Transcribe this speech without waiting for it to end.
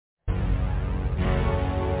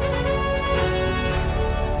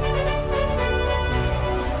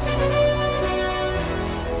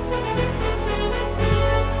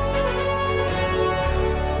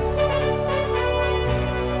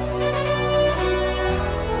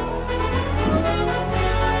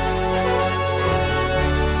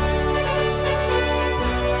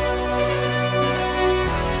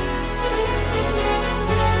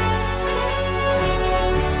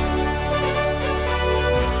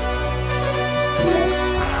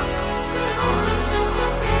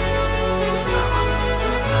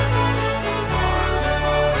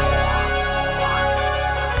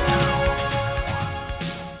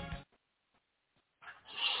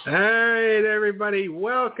everybody.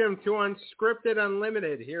 Welcome to Unscripted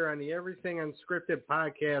Unlimited here on the Everything Unscripted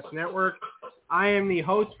Podcast Network. I am the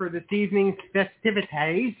host for this evening's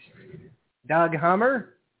festivities, Doug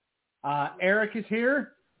Hummer. Eric is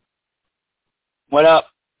here. What up,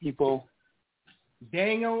 people?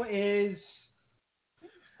 Daniel is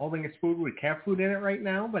holding his food with cat food in it right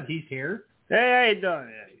now, but he's here. Hey, how you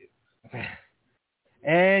doing?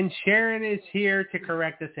 And Sharon is here to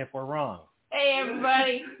correct us if we're wrong. Hey,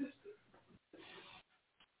 everybody.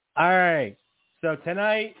 All right. So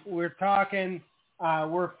tonight we're talking,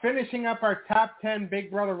 we're finishing up our top 10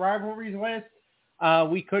 Big Brother Rivalries list.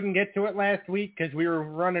 We couldn't get to it last week because we were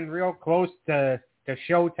running real close to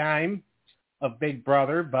showtime of Big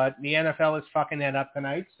Brother, but the NFL is fucking that up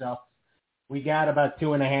tonight, so we got about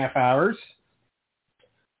 2.5 hours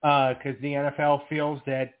because the NFL feels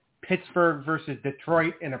that Pittsburgh versus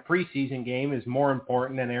Detroit in a preseason game is more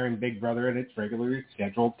important than airing Big Brother at its regularly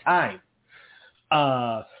scheduled time.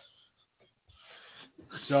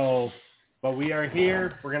 But we are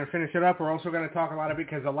here. We're going to finish it up. We're also going to talk about it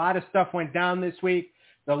because a lot of stuff went down this week.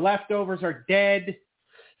 The leftovers are dead.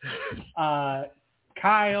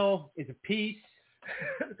 Kyle is a piece.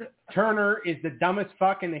 Turner is the dumbest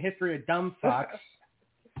fuck in the history of dumb fucks.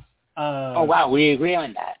 Oh, wow. We agree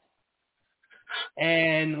on that.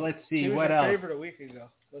 And let's see, what else? else? Favorite a week ago.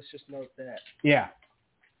 Let's just note that. Yeah.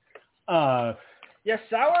 You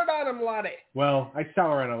soured on him, Lottie. Well, I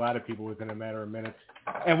sour on a lot of people within a matter of minutes.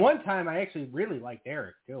 And one time I actually really liked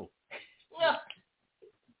Eric, too.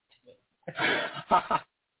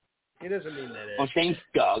 He doesn't mean that, Eric. Well, thanks,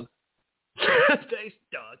 Doug. Thanks,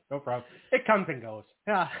 Doug. No problem. It comes and goes.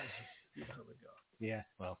 Yeah. You come and go. Yeah,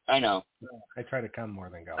 well. I know. I try to come more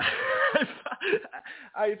than go.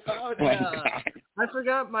 I found, I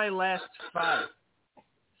forgot my last 5.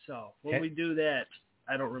 So when we do that,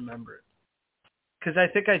 I don't remember it. Because I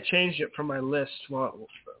think I changed it from my list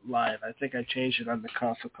live. I think I changed it on the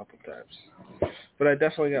cuff a couple times. But I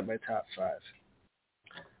definitely got my top 5.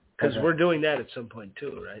 Because we're doing that at some point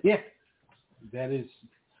too, right? Yeah. That is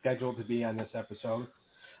scheduled to be on this episode.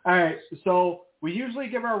 All right, so we usually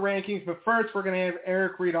give our rankings, but first we're going to have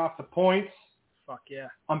Eric read off the points. Fuck yeah.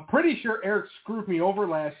 I'm pretty sure Eric screwed me over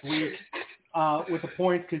last week with the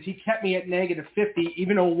points because he kept me at -50,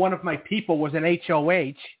 even though one of my people was an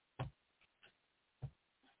HOH.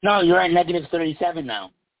 No, you're at -37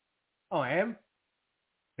 now. Oh, I am?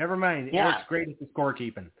 Never mind. Yeah. Eric's great at the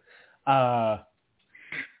scorekeeping.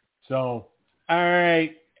 So, all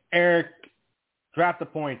right, Eric, drop the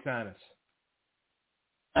points on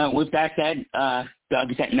us. With that said,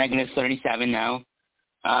 Doug is at -37 now.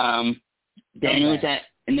 Daniel is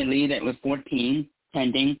in the lead with 14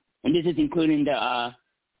 pending, and this is including the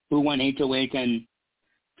who won HOH and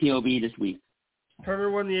POV this week.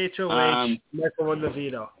 Turner won the HOH. Michael won the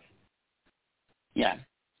veto. Yeah.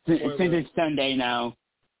 Since it's Sunday now,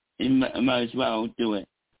 you might as well do it.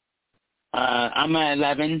 I'm at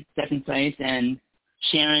 11, second place, and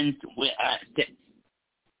Sharon's at 6.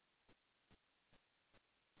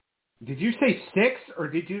 Did you say 6, or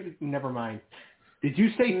did you... Never mind. Did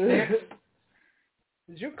you say 6?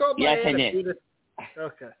 Did you call my Yes, I did.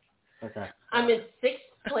 Okay. I'm in 6th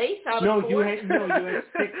place out of 4? You had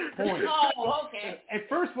 6 points. Oh, okay. At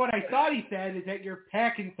first, what I thought he said is that you're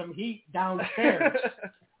packing some heat downstairs.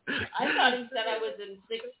 I thought he said I was in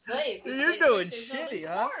 6th place. You're doing shitty,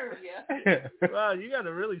 huh? Wow, you got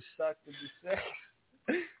to really suck to be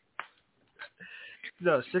 6.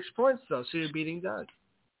 No, 6 points, though, so you're beating Doug.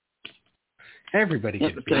 Everybody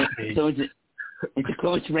gets beat. So it's a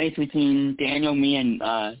close race between Daniel, me, and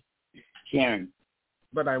Sharon.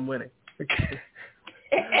 But I'm winning.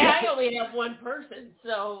 And I only have one person,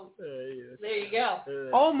 so there you go.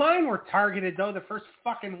 All mine were targeted, though, the first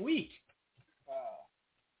fucking week.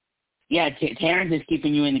 Yeah, Terrence is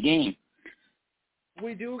keeping you in the game.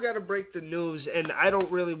 We do got to break the news, and I don't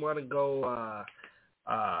really want to go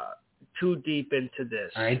too deep into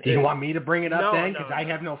this. All right, do you want me to bring it up then? Because no. I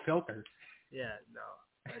have no filter. Yeah, no.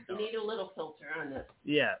 I You don't. need a little filter on it.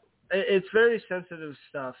 Yeah. It's very sensitive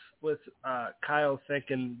stuff with Kyle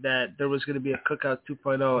thinking that there was going to be a Cookout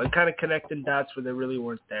 2.0 and kind of connecting dots where they really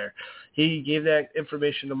weren't there. He gave that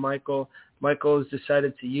information to Michael. Michael has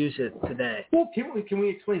decided to use it today. Well, can we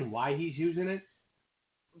explain why he's using it?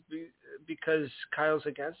 Because Kyle's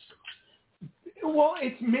against him. Well,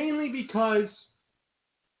 it's mainly because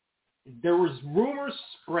there was rumors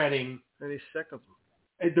spreading. And he's sick of them.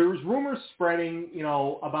 There was rumors spreading,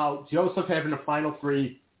 about Joseph having the final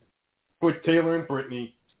 3 with Taylor and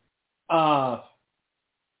Brittany.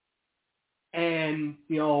 And,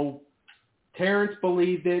 Terrence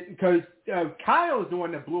believed it because Kyle is the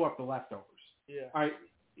one that blew up the leftovers. Yeah. All right.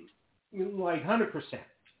 like 100%.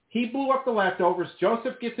 He blew up the leftovers.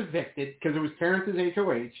 Joseph gets evicted because it was Terrence's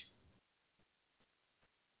HOH.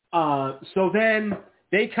 So then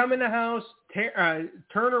they come in the house.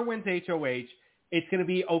 Turner wins HOH. It's going to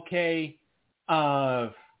be okay.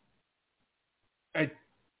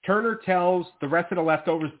 Turner tells the rest of the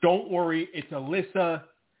leftovers, "Don't worry, it's Alyssa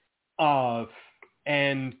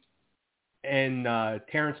and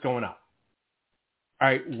Terrence going up. All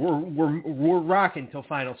right, we're rocking till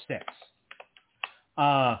final six."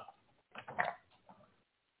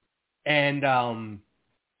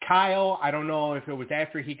 Kyle, I don't know if it was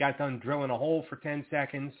after he got done drilling a hole for 10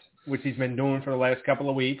 seconds, which he's been doing for the last couple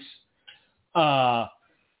of weeks. Yeah,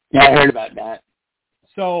 I heard about that.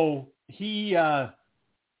 So he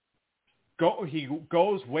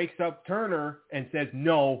goes, wakes up Turner, and says,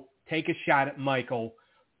 "No, take a shot at Michael.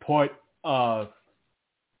 Put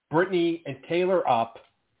Brittany and Taylor up,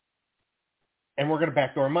 and we're going to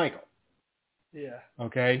backdoor Michael." Yeah.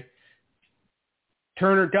 Okay.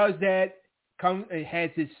 Turner does that.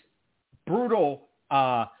 Has this brutal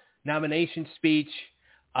nomination speech.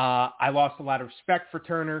 I lost a lot of respect for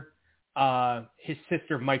Turner. His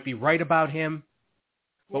sister might be right about him,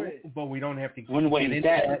 but we don't have to get into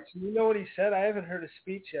that. You know what he said? I haven't heard his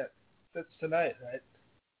speech yet. That's tonight, right?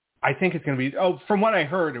 I think it's going to be. From what I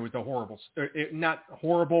heard, it was a horrible. Not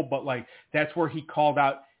horrible, but like that's where he called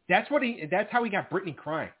out. That's how he got Brittany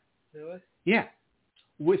crying. Really? Yeah,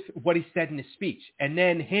 with what he said in his speech, and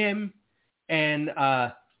then him and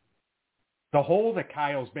the hole that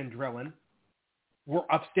Kyle's been drilling were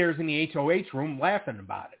upstairs in the HOH room laughing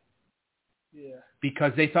about it. Yeah.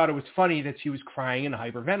 Because they thought it was funny that she was crying and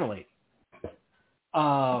hyperventilating.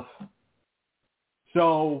 To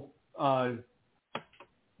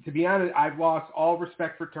be honest, I've lost all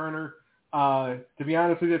respect for Turner. To be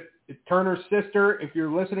honest with you, Turner's sister, if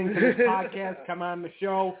you're listening to this podcast, come on the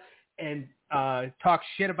show and talk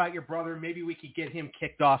shit about your brother. Maybe we could get him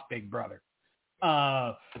kicked off Big Brother.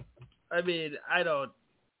 I mean, I don't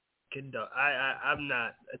condone. I'm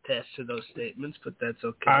not attached to those statements, but that's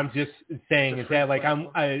okay. I'm just saying is that like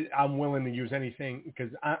I'm willing to use anything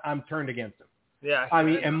because I'm turned against him. Yeah. I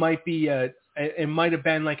mean, it might be it might have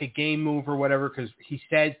been like a game move or whatever because he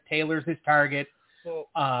says Taylor's his target. Well,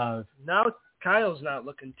 now Kyle's not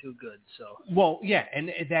looking too good. So. Well, yeah,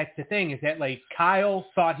 and that's the thing is that like Kyle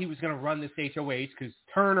thought he was going to run this HOH because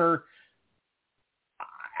Turner.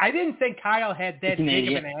 I didn't think Kyle had that big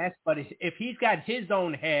of an ass, but if he's got his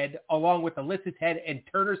own head along with Alyssa's head and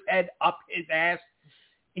Turner's head up his ass,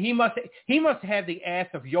 he must have the ass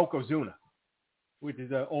of Yokozuna, which is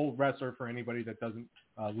an old wrestler for anybody that doesn't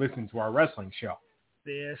listen to our wrestling show.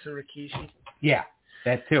 The ass of Rikishi. Yeah,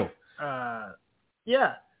 that too.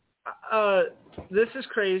 Yeah. This is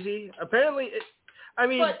crazy. Apparently,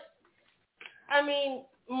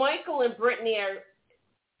 Michael and Brittany are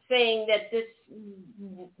saying that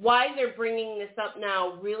why they're bringing this up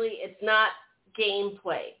now, really, it's not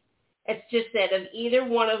gameplay. It's just that if either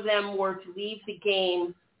one of them were to leave the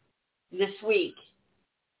game this week,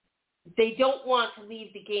 they don't want to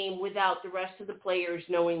leave the game without the rest of the players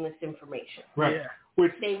knowing this information. Right. Yeah.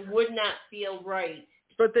 Which they would not feel right.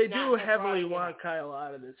 But they do heavily want Kyle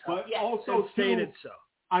out of this house. But also stated so.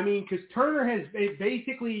 I mean, because Turner has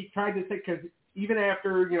basically tried to say, because even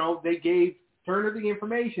after, they gave Turner the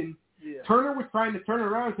information, yeah. Turner was trying to turn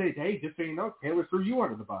around and say, "Hey, just so you know, Taylor threw you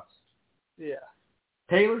under the bus." Yeah.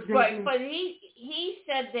 Taylor's going right, but he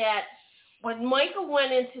said that when Michael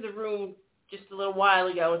went into the room just a little while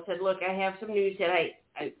ago and said, "Look, I have some news that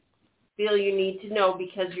I feel you need to know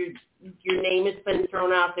because your name has been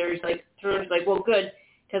thrown out there." Turner's like, "Well, good,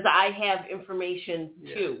 because I have information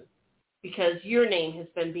too, because your name has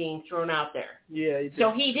been being thrown out there." Yeah.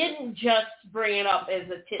 So he didn't just bring it up as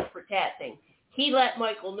a tit for tat thing. He let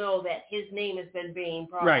Michael know that his name has been being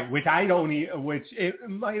brought up. Right, I don't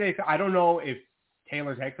know if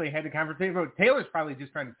Taylor's actually had the conversation, but Taylor's probably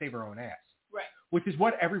just trying to save her own ass. Right. Which is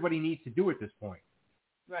what everybody needs to do at this point.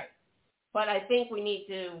 Right. But I think we need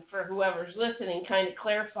to, for whoever's listening, kind of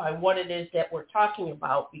clarify what it is that we're talking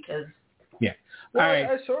about because... Yeah. Well, all right.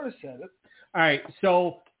 I sort of said it. All right,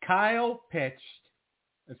 so Kyle pitched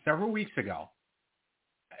several weeks ago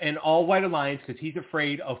an all-white alliance because he's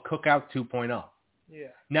afraid of Cookout 2.0. Yeah.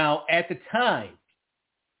 Now, at the time,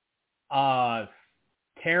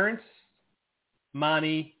 Terrence,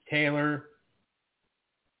 Monty, Taylor,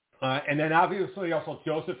 and then obviously also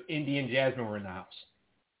Joseph, Indy, and Jasmine were in the house.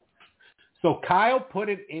 So Kyle put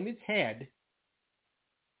it in his head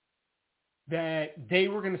that they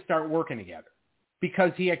were going to start working together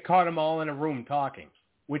because he had caught them all in a room talking,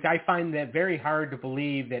 which I find that very hard to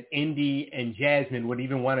believe that Indy and Jasmine would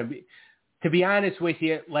even want to be honest with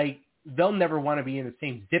you, like they'll never want to be in the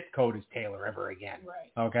same zip code as Taylor ever again.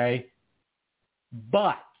 Right. Okay?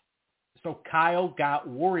 But, so Kyle got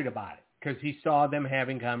worried about it because he saw them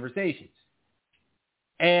having conversations.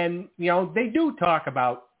 And, they do talk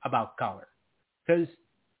about color because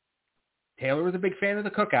Taylor was a big fan of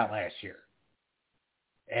the cookout last year,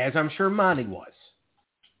 as I'm sure Monty was,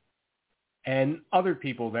 and other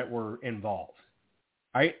people that were involved.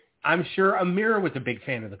 Right? I'm sure Amira was a big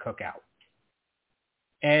fan of the cookout.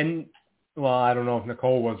 And, well, I don't know if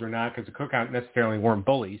Nicole was or not because the cookout necessarily weren't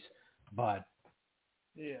bullies, but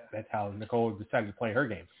that's how Nicole decided to play her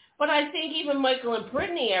game. But I think even Michael and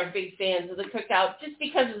Brittany are big fans of the cookout just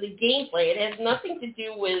because of the gameplay. It has nothing to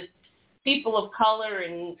do with people of color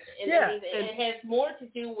and anything. It has more to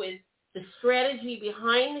do with the strategy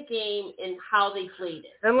behind the game and how they played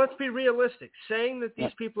it. And let's be realistic. Saying that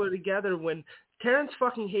these people are together when Terrence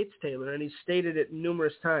fucking hates Taylor, and he's stated it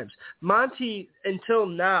numerous times. Monty, until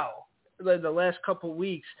now, the last couple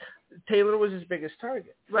weeks, Taylor was his biggest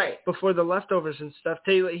target. Right. Before the leftovers and stuff,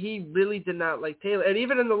 Taylor, he really did not like Taylor. And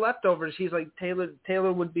even in the leftovers, he's like,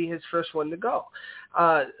 Taylor would be his first one to go.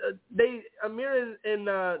 Amir and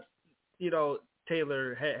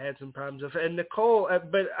Taylor had some problems. And Nicole,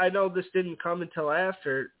 but I know this didn't come until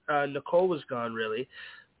after Nicole was gone, really.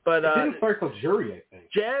 But it didn't start till jury, I think.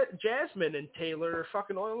 Jasmine and Taylor are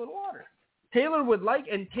fucking oil and water. Taylor would like,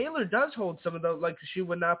 and Taylor does hold some of those, like she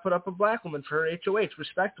would not put up a black woman for her HOH,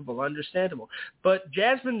 respectable, understandable. But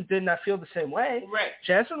Jasmine did not feel the same way. Right.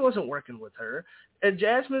 Jasmine wasn't working with her, and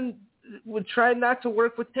Jasmine would try not to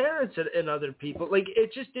work with Terrence and other people. Like,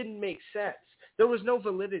 it just didn't make sense. There was no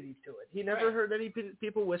validity to it. He never heard any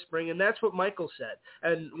people whispering, and that's what Michael said.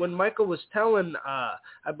 And when Michael was telling,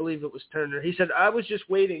 I believe it was Turner, he said, I was just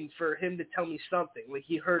waiting for him to tell me something. Like,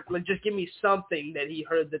 he heard, like, just give me something that he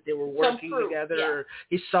heard that they were working together, or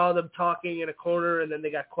he saw them talking in a corner and then they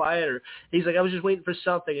got quiet. Or he's like, I was just waiting for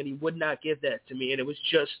something, and he would not give that to me. And it was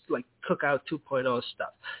just like Cookout 2.0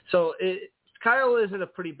 stuff. So Kyle is in a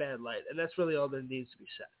pretty bad light, and that's really all that needs to be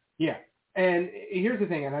said. Yeah. And here's the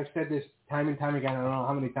thing, and I've said this time and time again. I don't know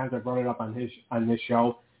how many times I've brought it up on this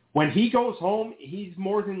show. When he goes home, he's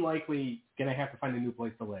more than likely going to have to find a new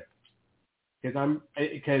place to live,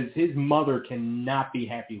 because his mother cannot be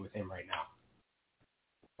happy with him right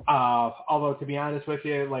now. Although, to be honest with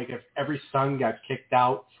you, like, if every son got kicked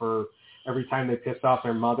out for every time they pissed off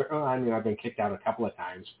their mother, I've been kicked out a couple of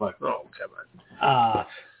times, but come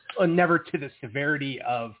on, never to the severity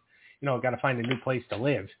of got to find a new place to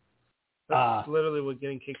live. That's literally what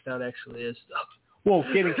getting kicked out actually is, though.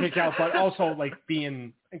 Well, getting kicked out, but also like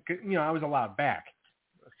being, I was allowed back.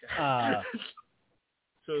 Okay.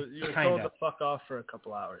 So you were told to fuck off for a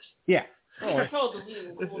couple hours. Yeah. You were told to leave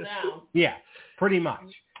and cool down. Yeah, pretty much.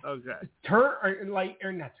 Okay.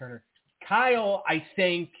 Not Turner. Kyle, I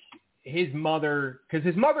think his mother, because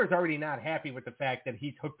his mother's already not happy with the fact that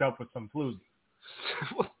he's hooked up with some floozy.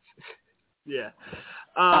 Yeah.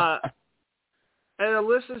 And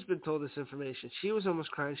Alyssa's been told this information. She was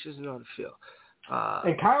almost crying. She doesn't know how to feel.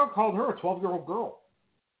 And Kyle called her a 12-year-old girl.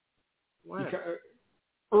 Why?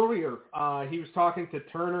 Earlier, he was talking to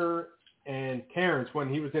Turner and Terrence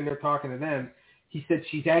when he was in there talking to them. He said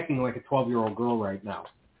she's acting like a 12-year-old girl right now.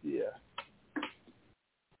 Yeah.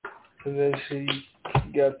 And then she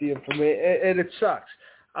got the information, and it sucks.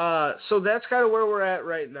 So that's kind of where we're at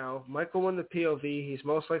right now. Michael won the POV. He's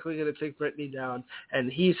most likely going to take Brittany down, and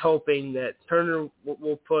he's hoping that Turner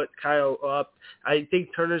will put Kyle up. I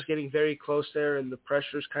think Turner's getting very close there, and the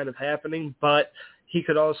pressure's kind of happening, but he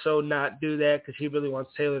could also not do that because he really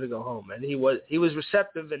wants Taylor to go home. And he was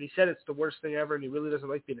receptive, and he said it's the worst thing ever, and he really doesn't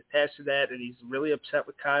like being attached to that, and he's really upset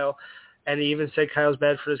with Kyle. And he even said Kyle's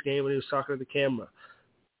bad for his game when he was talking to the camera.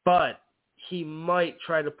 But he might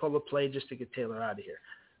try to pull a play just to get Taylor out of here.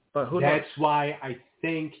 But who knows? That's why I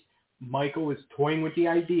think Michael is toying with the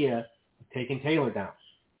idea of taking Taylor down.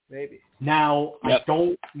 Maybe. Now, I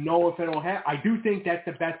don't know if it'll happen. I do think that's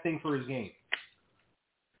the best thing for his game.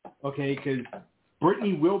 Okay, because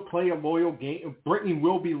Brittany will play a loyal game. Brittany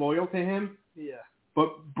will be loyal to him. Yeah. But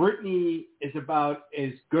Brittany is about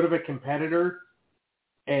as good of a competitor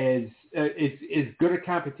as good at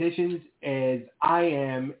competitions as I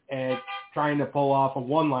am at trying to pull off a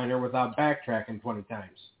one-liner without backtracking 20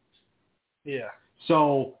 times. Yeah.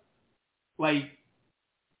 So, like,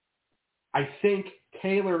 I think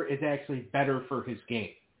Taylor is actually better for his game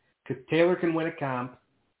because Taylor can win a comp.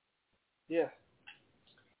 Yeah.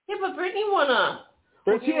 Yeah, but Brittany won a...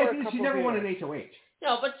 She never won an HOH.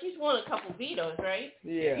 No, but she's won a couple vetoes, right?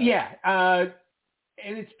 Yeah. Yeah.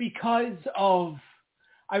 And it's because of...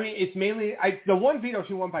 I mean, it's mainly... the one veto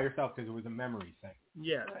she won by herself because it was a memory thing.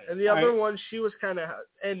 Yeah. And the other one, she was kind of...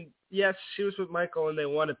 And yes, she was with Michael and they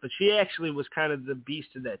won it, but she actually was kind of the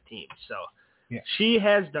beast of that team. So she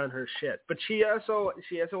has done her shit. But she also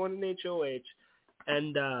won an HOH,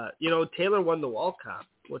 and Taylor won the wall comp,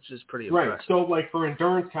 which is pretty impressive. Right. So like for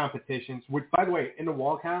endurance competitions, which by the way, in the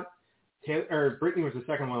wall comp, Brittany was the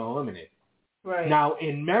second one eliminated. Right. Now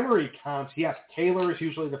in memory comps, yes, Taylor is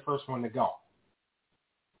usually the first one to go.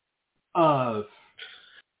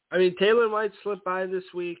 I mean, Taylor might slip by this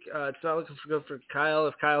week. It's not looking good for Kyle.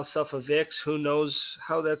 If Kyle self-evicts, who knows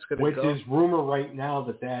how that's going to go. Which is rumor right now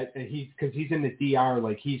that because he's in the DR,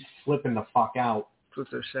 like he's flipping the fuck out. That's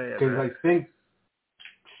what they're saying. Because I think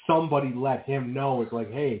somebody let him know. It's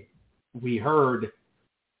like, hey, we heard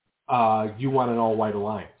you want an all-white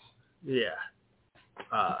alliance. Yeah.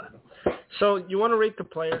 So you want to rate the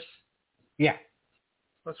players? Yeah.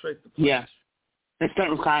 Let's rate the players. Yeah. Let's start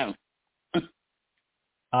with Kyle.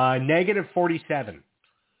 -47.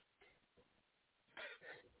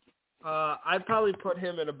 I'd probably put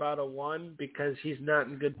him at about a 1 because he's not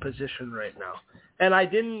in good position right now. And I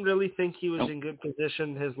didn't really think he was in good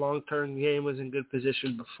position. His long-term game was in good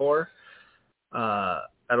position before. I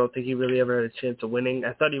don't think he really ever had a chance of winning.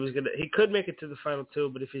 I thought he could make it to the final 2,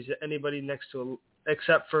 but if he's anybody next to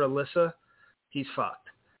except for Alyssa, he's fucked.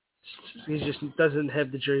 He just doesn't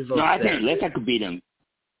have the jury vote. No, I think Alyssa could beat him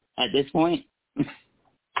at this point.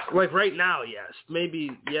 Like right now, yes. Maybe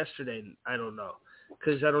yesterday, I don't know.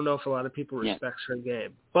 Because I don't know if a lot of people respect her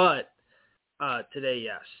game. But today,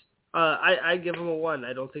 yes. I give him a 1.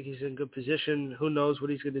 I don't think he's in good position. Who knows what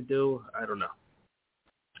he's going to do? I don't know.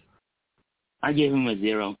 I give him a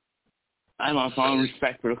 0. I lost all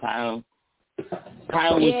respect for Kyle.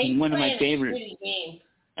 Kyle was one of my favorites.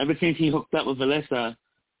 Ever since he hooked up with Alyssa,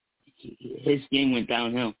 his game went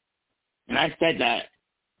downhill. And I said that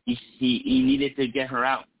he needed to get her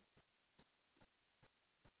out.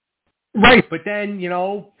 Right, but then, he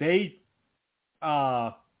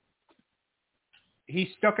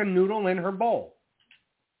stuck a noodle in her bowl.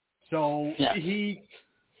 So he...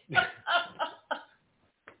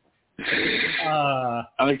 I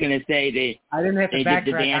was going to say I didn't have to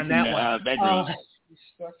backtrack on that one. Bedroom. He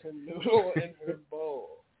stuck a noodle in her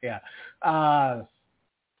bowl. Yeah.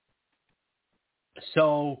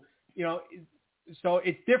 So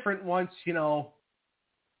it's different once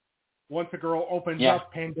a girl opens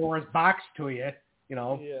up Pandora's box to you,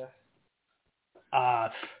 Yeah.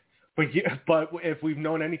 But if we've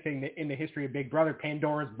known anything in the history of Big Brother,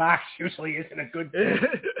 Pandora's box usually isn't a good thing.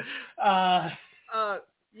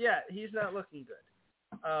 Yeah, he's not looking good.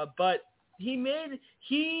 But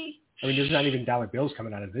there's not even dollar bills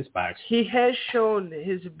coming out of this box. He has shown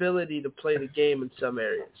his ability to play the game in some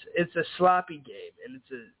areas. It's a sloppy game, and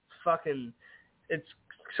it's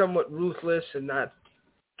somewhat ruthless and not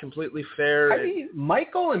completely fair. I mean,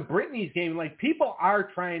 Michael and Brittany's game, like, people are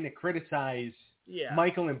trying to criticize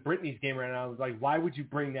Michael and Brittany's game right now. Like, why would you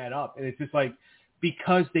bring that up? And it's just like,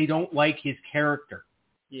 because they don't like his character.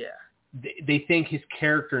 Yeah. They think his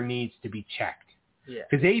character needs to be checked. Yeah.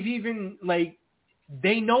 Because they've even,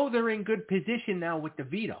 they know they're in good position now with the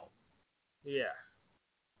veto. Yeah.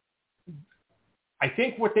 I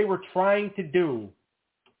think what they were trying to do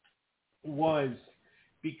was,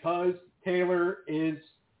 because Taylor is,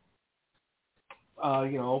 a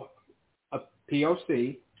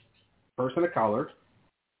POC, person of color,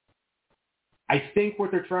 I think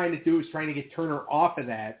what they're trying to do is trying to get Turner off of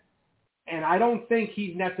that. And I don't think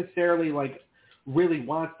he necessarily, really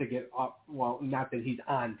wants to get off. Well, not that he's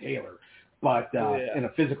on Taylor, but in a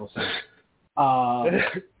physical sense.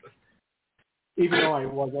 Even though I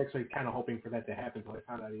was actually kind of hoping for that to happen until I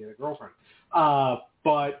found out he had a girlfriend.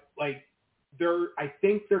 But, I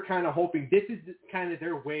think they're kind of hoping this is kind of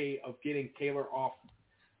their way of getting Taylor off,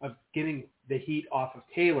 of getting the heat off of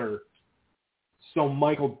Taylor, so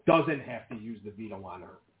Michael doesn't have to use the veto on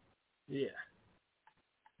her. Yeah.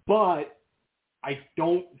 But I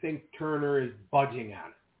don't think Turner is budging on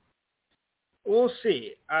it. We'll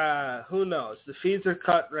see. Who knows? The feeds are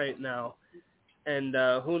cut right now, and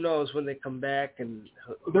who knows when they come back. And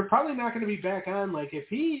they're probably not going to be back on.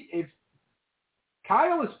 If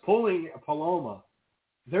Kyle is pulling a Paloma,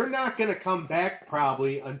 they're not going to come back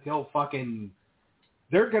probably until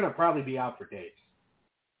they're going to probably be out for days.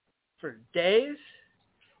 For days?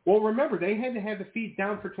 Well, remember, they had to have the feed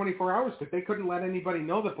down for 24 hours because they couldn't let anybody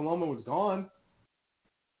know that Paloma was gone.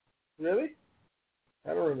 Really?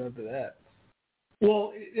 I don't remember that.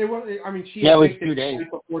 Well, it was. I mean, she it was evicted 2 days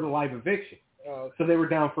before the live eviction, okay. So they were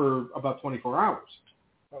down for about 24 hours.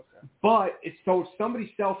 Okay. But if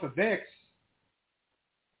somebody self-evicts,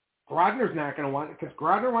 Grodner's not going to want it because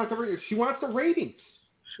Grodner wants she wants the ratings.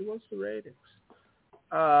 She wants the ratings.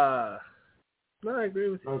 No, I agree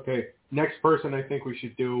with you. Okay. Next person I think we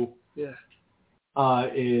should do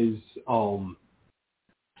is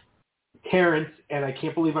Terrence, and I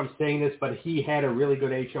can't believe I'm saying this, but he had a really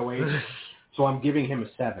good HOH, so I'm giving him a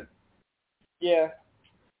 7. Yeah.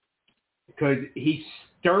 Because he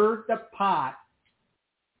stirred the pot,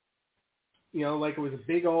 like it was a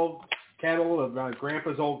big old kettle of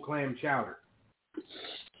Grandpa's old clam chowder.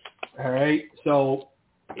 All right? So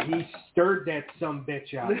he stirred that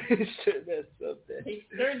sumbitch out. He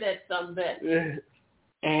stirred that sumbitch.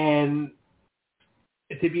 And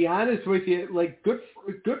to be honest with you,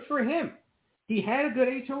 good for him. He had a good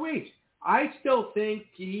HOH. I still think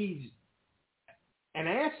he's an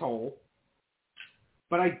asshole,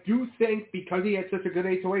 but I do think because he had such a good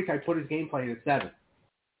HOH, I put his gameplay at 7.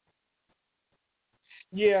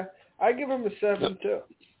 Yeah, I give him a 7 too.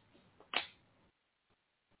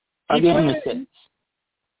 I give him a 6.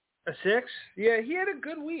 A 6? Yeah, he had a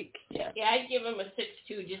good week. Yeah, I'd give him a 6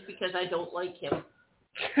 too, just because I don't like him.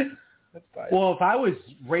 That's fine. Well, if I was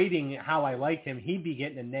rating how I liked him, he'd be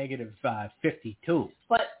getting a negative 52.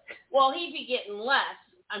 But, he'd be getting less.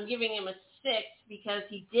 I'm giving him a 6 because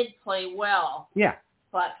he did play well. Yeah.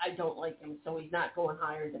 But I don't like him, so he's not going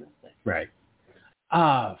higher than a 6. Right.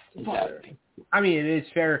 I mean, it is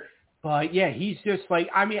fair. But, yeah, he's just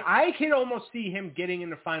I could almost see him getting in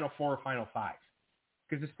the Final 4 or Final 5.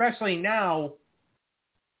 Because especially now,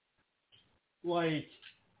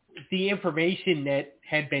 the information that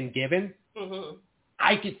had been given,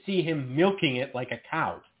 I could see him milking it like a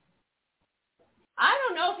cow. I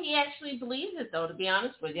don't know if he actually believes it, though, to be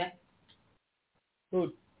honest with you.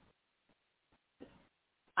 Who?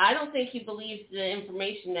 I don't think he believes the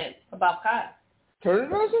information about Kyle. Turner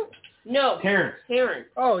doesn't? No. Terrence.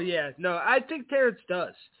 Oh, yeah. No, I think Terrence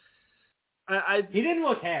does. He didn't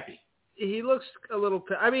look happy. He looks a little...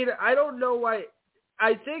 I mean, I don't know why...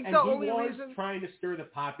 I think the only reason... he was trying to stir the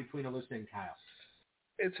pot between Alyssa and Kyle.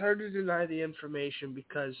 It's hard to deny the information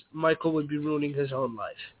because Michael would be ruining his own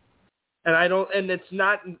life. And it's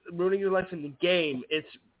not ruining your life in the game, it's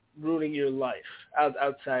ruining your life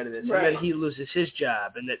outside of this. Right. And then he loses his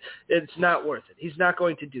job, and it's not worth it. He's not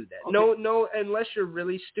going to do that. Okay. No, unless you're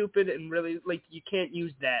really stupid and really, you can't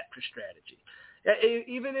use that for strategy.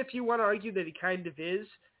 Even if you want to argue that he kind of is,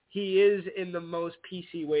 he is in the most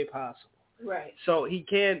PC way possible. Right. So he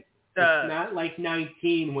can't... it's not like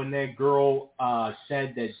 19 when that girl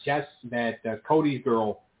said that Cody's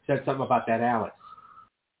girl said something about that Alex.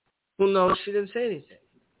 Well, no, she didn't say anything.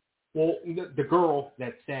 Well, the girl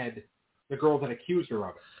that accused her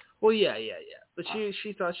of it. Well, yeah. But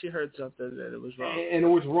she thought she heard something and it was wrong. And it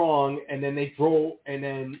was wrong, and then they drove, and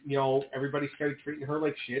then, everybody started treating her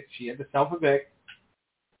like shit. She had to self-evict.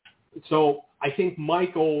 So I think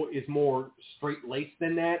Michael is more straight-laced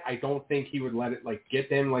than that. I don't think he would let it, get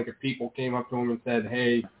them. If people came up to him and said,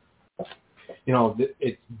 hey,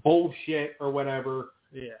 it's bullshit or whatever.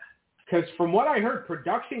 Yeah. Because from what I heard,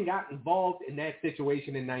 production got involved in that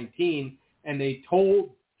situation in 19, and they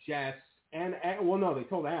told Jess they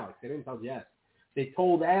told Alex. They didn't tell Jess. They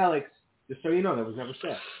told Alex, just so you know, that was never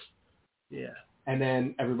said. Yeah. And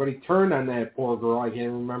then everybody turned on that poor girl. I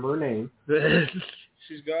can't remember her name.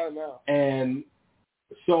 She's gone now. And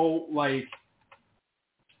so,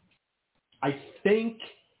 I think,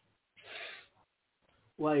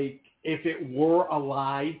 if it were a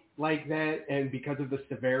lie like that, and because of the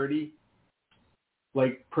severity,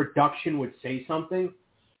 production would say something.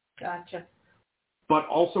 Gotcha. But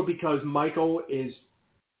also because Michael is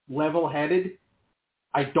level-headed,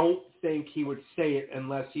 I don't think he would say it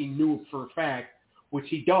unless he knew for a fact, which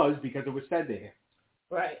he does because it was said to him.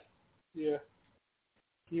 Right. Yeah.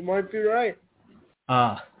 You might be right.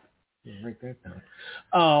 Write that down.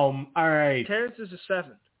 All right. Terrence is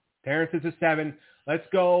a 7. Let's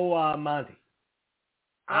go, Monty.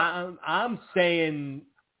 I'm saying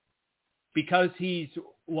because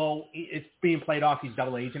it's being played off, he's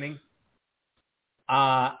double agenting.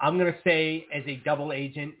 I'm going to say as a double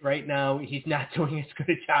agent right now, he's not doing as good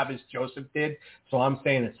a job as Joseph did, so I'm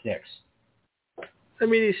saying a 6. I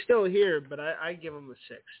mean, he's still here, but I give him a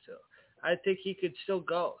 6 too. I think he could still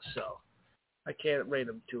go, so I can't rate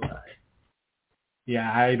him too high. Yeah,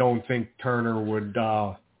 I don't think Turner would,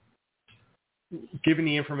 given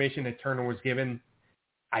the information that Turner was given,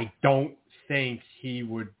 I don't think he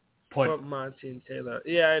would put Monty and Taylor.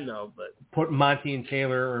 Yeah, I know, but put Monty and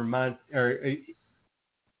Taylor or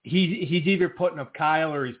he's either putting up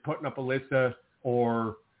Kyle or he's putting up Alyssa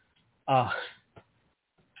or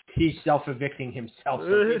he's self-evicting himself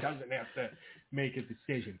so he doesn't have to make a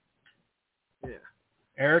decision. Yeah.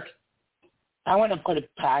 Eric? I want to put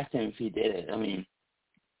it past him if he did it. I mean,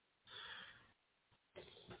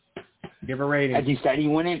 Give a rating. As he said he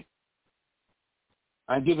wouldn't.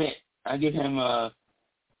 I give him a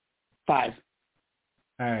 5.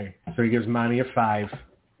 All right. So he gives Monty a 5.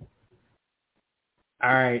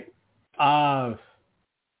 All right. I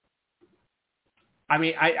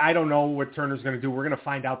mean, I don't know what Turner's going to do. We're going to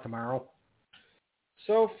find out tomorrow.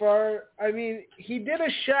 So far, I mean, he did a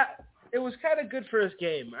shot. It was kind of good for his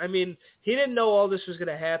game. I mean, he didn't know all this was going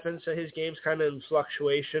to happen, so his game's kind of in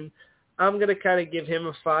fluctuation. I'm going to kind of give him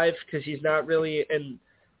a 5 because he's not really, and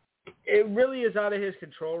it really is out of his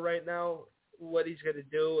control right now what he's going to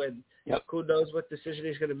do, and who knows what decision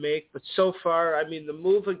he's going to make. But so far, I mean, the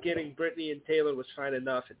move of getting Brittany and Taylor was fine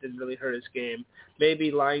enough. It didn't really hurt his game.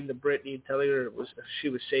 Maybe lying to Brittany and telling her she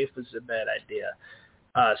was safe was a bad idea.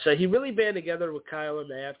 So he really band together with Kyle in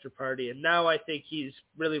the after party, and now I think he's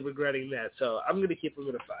really regretting that. So I'm going to keep him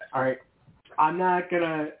at a 5. All right, I'm not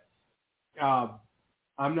gonna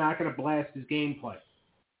blast his gameplay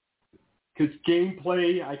because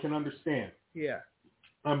gameplay I can understand. Yeah,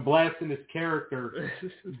 I'm blasting his character,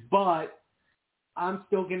 but I'm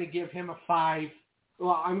still going to give him a 5.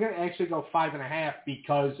 Well, I'm going to actually go 5.5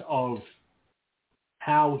 because of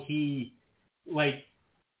how he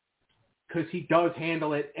because he does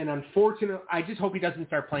handle it, and unfortunately, I just hope he doesn't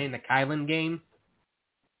start playing the Kylan game.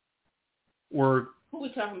 Who are we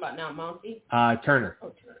talking about now, Mounty? Turner.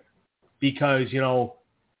 Oh, Turner. Because,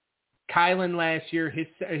 Kylan last year, his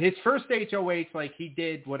first HOH, he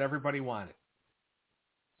did what everybody wanted.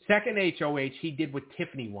 Second HOH, he did what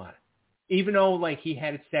Tiffany wanted. Even though, he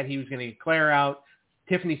had it said he was going to get Claire out,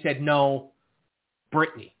 Tiffany said no,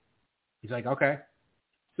 Brittany. He's like, okay.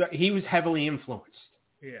 So he was heavily influenced.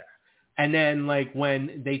 Yeah. And then,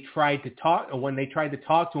 when they tried to talk to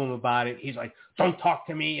him about it, he's like, "Don't talk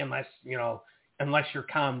to me unless you're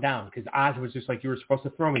calmed down." Because Oz was just like, "You were supposed to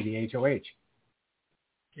throw me the HOH."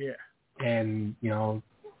 Yeah. And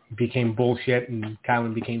became bullshit, and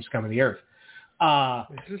Kylan became scum of the earth. But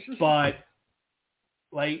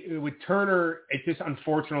with Turner, it's just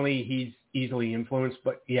unfortunately he's easily influenced.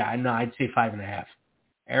 But yeah, no, I'd say 5.5.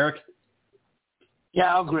 Eric?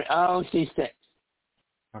 Yeah, I'll agree. I'll say 6.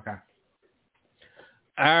 Okay.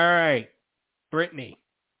 All right, Brittany.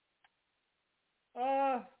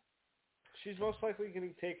 She's most likely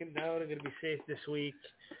getting taken down and going to be safe this week.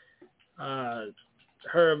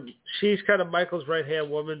 She's kind of Michael's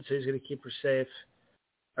right-hand woman, so he's going to keep her safe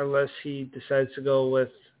unless he decides to go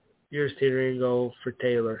with yours, Tater, and go for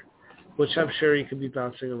Taylor, which I'm sure he could be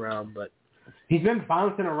bouncing around. But he's been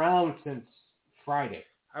bouncing around since Friday.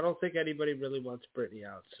 I don't think anybody really wants Brittany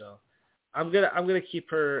out, so I'm gonna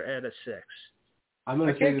keep her at a 6. I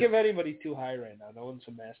can't give anybody too high right now. No one's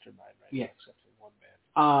a mastermind right now except for one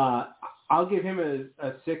man. I'll give him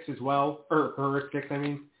a 6 as well, or her a 6, I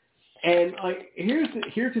mean. And here's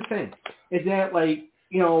the thing, is that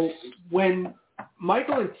when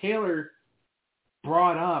Michael and Taylor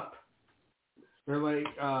brought up, they're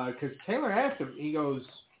because Taylor asked him, he goes,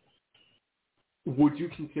 "Would you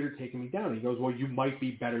consider taking me down?" He goes, "Well, you might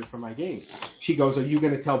be better for my game." She goes, "Are you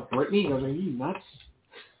going to tell Brittany?" He goes, "Are you nuts?"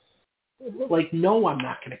 No, I'm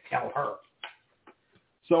not going to tell her.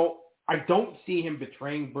 So I don't see him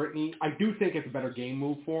betraying Brittany. I do think it's a better game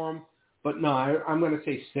move for him. But no, I'm going to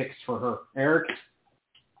say 6 for her. Eric?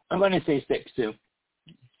 I'm going to say 6 too.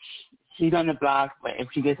 She's on the block, but if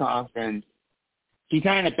she gets off, then she's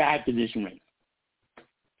kind of in a bad position right now.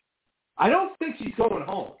 I don't think she's going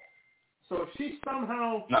home. So if she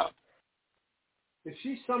somehow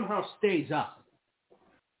stays up,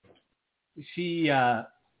 if she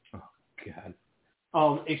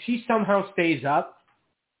somehow stays up,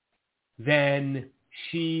 then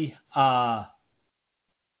she's not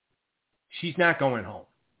going home.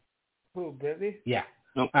 Who, Brittany? Yeah.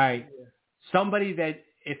 Nope. All right. Yeah. Somebody that,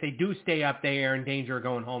 if they do stay up, they are in danger of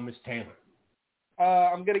going home is Taylor.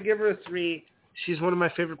 I'm going to give her a 3. She's one of my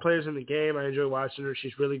favorite players in the game. I enjoy watching her.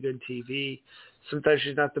 She's really good TV. Sometimes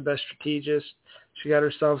she's not the best strategist. She got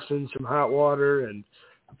herself in some hot water, and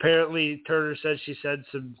apparently Turner said she said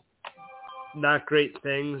some not great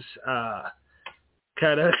things,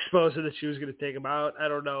 kind of exposing that she was going to take him out. I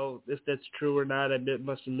don't know if that's true or not. I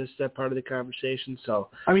must have missed that part of the conversation. So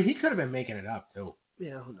I mean, he could have been making it up too.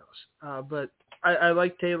 Yeah, who knows? But I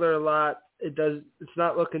like Taylor a lot. It's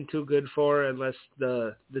not looking too good for her unless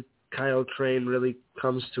the Kyle train really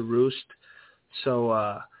comes to roost. So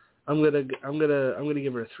I'm gonna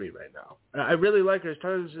give her a 3 right now. I really like her.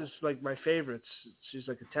 Turner's is my favorites. She's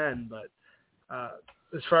a 10, but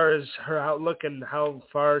as far as her outlook and how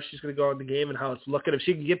far she's going to go in the game and how it's looking, if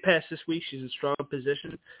she can get past this week, she's in a strong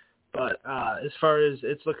position. But as far as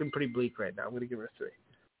it's looking pretty bleak right now, I'm going to give her a 3.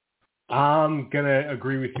 I'm going to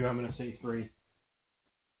agree with you. I'm going to say 3.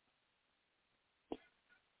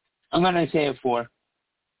 I'm going to say a 4.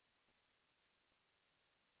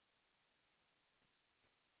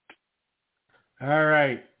 All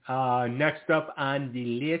right. Next up on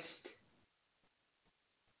the list.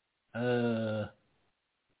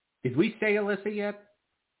 Did we say Alyssa yet?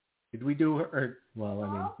 Did we do her? Or, well, I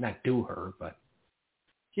mean, not do her, but.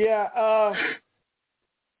 Yeah.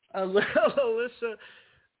 Alyssa.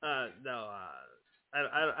 No.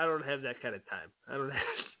 I don't have that kind of time. I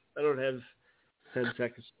don't have 10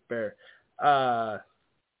 seconds to spare.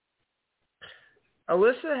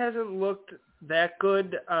 Alyssa hasn't looked that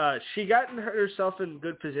good. She got herself in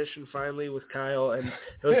good position finally with Kyle, and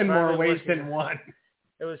it was in more ways than one.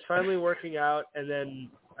 It was finally working out, and then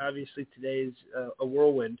obviously today's a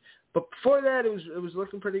whirlwind. But before that, it was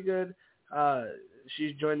looking pretty good.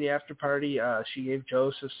 She joined the after party. She gave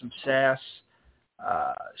Joseph some sass.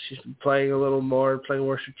 She's been playing more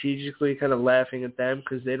strategically, kind of laughing at them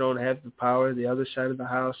because they don't have the power the other side of the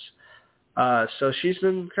house. So she's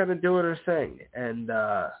been kind of doing her thing, and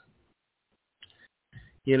but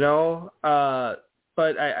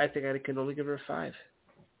I think I can only give her a 5.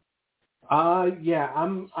 Yeah,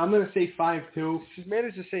 I'm gonna say 5 too. She's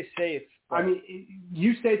managed to stay safe. I mean,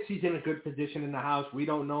 you said she's in a good position in the house. We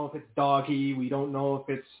don't know if it's doggy. We don't know if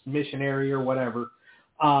it's missionary or whatever.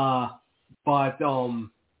 But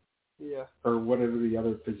yeah, or whatever the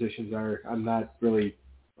other positions are. I'm not really.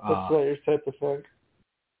 That's not your type of thing.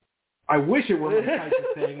 I wish it were my type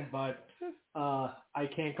of thing, but I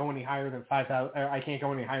can't go any higher than 5,000. I can't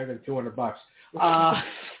go any higher than $200.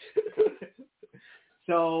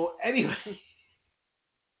 So anyway,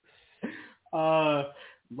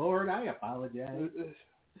 Lord, I apologize.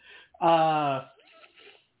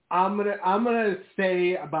 I'm gonna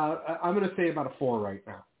say about a 4 right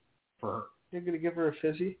now for her. You're gonna give her a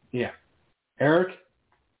fizzy? Yeah. Eric?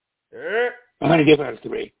 I'm going to give her a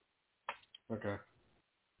 3. Okay.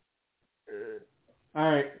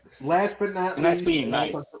 All right. Last but not least. That's being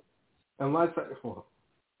nice. Unless.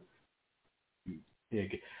 Yeah.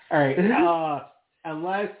 All right.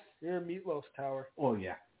 Unless you're a meatloaf tower. Oh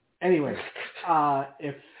yeah. Anyway,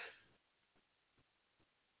 if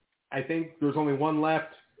I think there's only one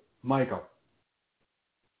left, Michael.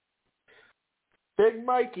 Big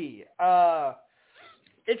Mikey.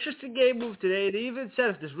 Interesting game move today. They even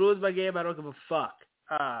said if this ruins my game, I don't give a fuck.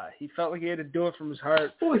 He felt like he had to do it from his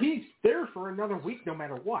heart. Well, he's there for another week no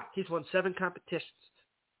matter what. He's won 7 competitions,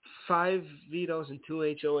 5 vetoes and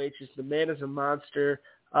 2 HOHs. The man is a monster.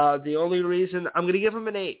 The only reason I'm going to give him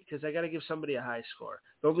an 8 because I got to give somebody a high score.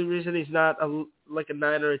 The only reason he's not like a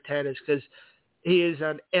 9 or a 10 is because he is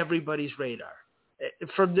on everybody's radar.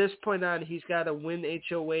 From this point on, he's got to win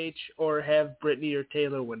HOH or have Brittany or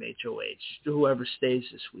Taylor win HOH, whoever stays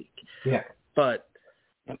this week. Yeah. But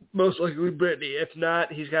most likely Brittany. If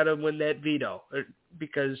not, he's got to win that veto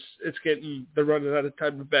because they're running out of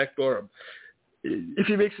time to backdoor him. If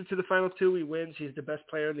he makes it to the final 2, he wins. He's the best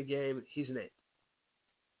player in the game. He's an 8.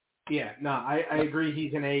 Yeah, no, I agree.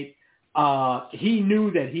 He's an 8. He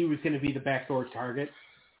knew that he was going to be the backdoor target.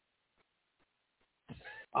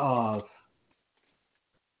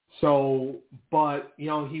 So, but,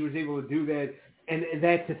 he was able to do that. And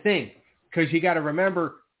that's the thing. Because you got to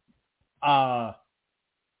remember,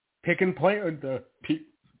 pick and play the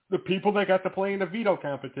people that got to play in the veto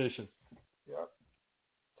competition. Yep.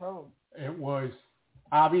 Tell them. It was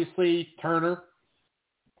obviously Turner,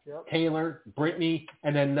 yep, Taylor, Brittany,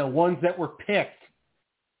 and then the ones that were picked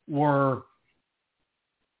were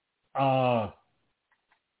ones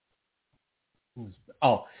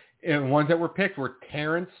that were picked were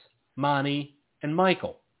Terrence, Monty, and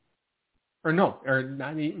Michael. Or not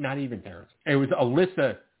even Terrence. It was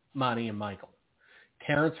Alyssa, Monty, and Michael.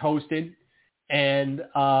 Terrence hosted, and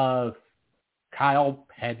Kyle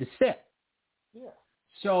had to sit. Yeah.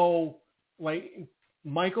 So,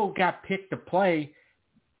 Michael got picked to play.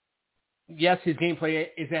 Yes, his gameplay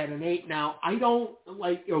is at an 8. Now, I don't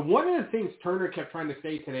one of the things Turner kept trying to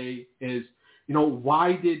say today is,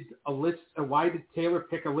 why did Taylor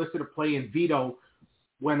pick Alyssa to play in veto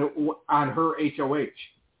on her HOH?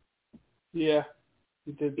 Yeah,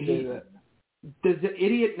 he did say that. Does the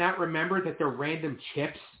idiot not remember that they're random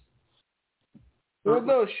chips? Well,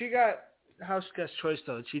 no, she got house guest choice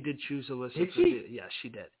though. She did choose Alyssa. Did she? Yeah, she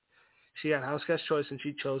did. She got house guest choice and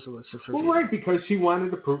she chose Alyssa for Well, right, because she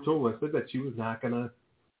wanted to prove to Alyssa that she was not going to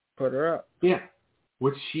put her up. Yeah,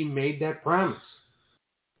 which she made that promise.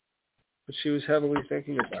 But she was heavily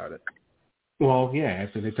thinking about it. Well, yeah,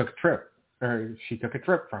 after they took a trip. Or she took a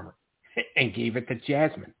trip from her and gave it to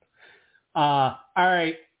Jasmine. All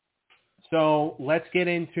right. So let's get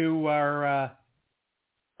into our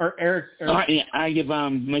Eric. I give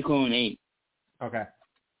Michael an 8. Okay.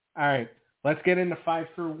 All right. Let's get into 5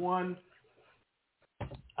 through 1.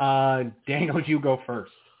 Daniel, you go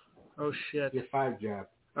first. Oh, shit. Your 5 job.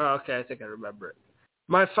 Oh, okay. I think I remember it.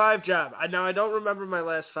 My 5 job. Now, I don't remember my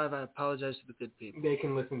last 5. I apologize to the good people. They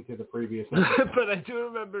can listen to the previous episode. But I do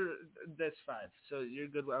remember this 5. So you're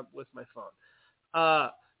good with my phone.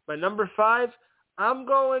 My number 5, I'm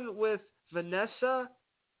going with Vanessa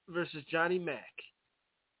versus Johnny Mac.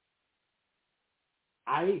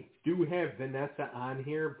 I do have Vanessa on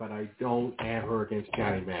here, but I don't have her against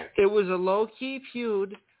Johnny Mac. It was a low-key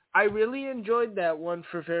feud. I really enjoyed that one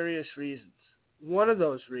for various reasons. One of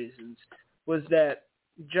those reasons was that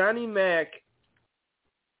Johnny Mac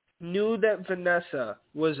knew that Vanessa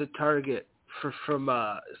was a target from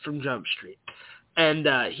Jump Street. And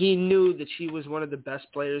he knew that she was one of the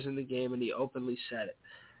best players in the game, and he openly said it.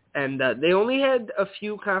 And they only had a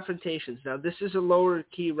few confrontations. Now, this is a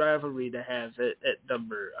lower-key rivalry to have at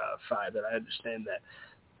number 5, and I understand that.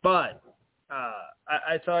 But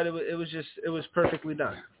I thought it was perfectly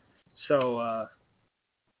done. So,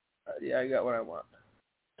 yeah, I got what I want.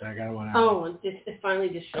 I got what I Oh, want. it finally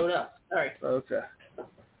just showed up. All right. Okay.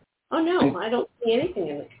 Oh, no, I don't see anything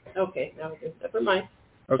in it. Okay, now never mind.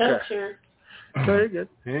 Okay. Sure. Very good.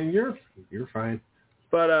 And you're fine.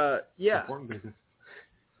 But, yeah. Important business.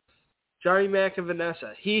 Johnny Mac and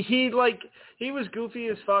Vanessa. He was goofy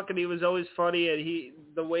as fuck, and he was always funny, and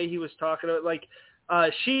the way he was talking to it,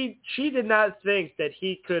 she did not think that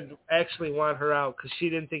he could actually want her out because she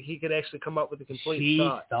didn't think he could actually come up with a complete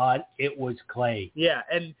thought. She thought it was Clay. Yeah,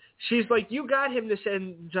 and she's like, "You got him to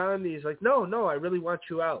send Johnny's like, no, I really want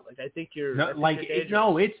you out. Like, I think you're no,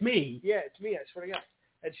 it's me. Yeah, it's me. I swear to God."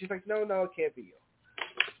 And she's like, "No, it can't be you."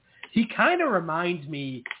 He kind of reminds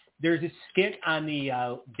me. There's a skit on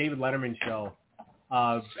the David Letterman show.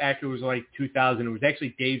 After it was like 2000. It was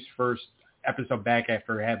actually Dave's first episode back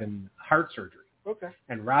after having heart surgery. Okay.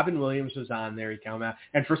 And Robin Williams was on there. He came out,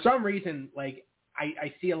 and for some reason, like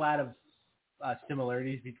I see a lot of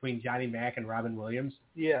similarities between Johnny Mac and Robin Williams.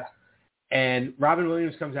 Yeah. And Robin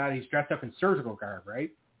Williams comes out. He's dressed up in surgical garb,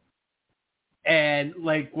 right? And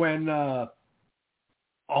like when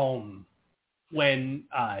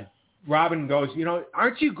Robin goes,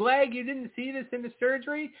 aren't you glad you didn't see this in the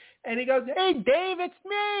surgery? And he goes, hey, Dave, it's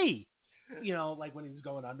me. Like when he was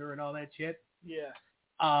going under and all that shit. Yeah.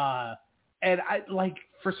 And I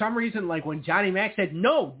for some reason, like when Johnny Mac said,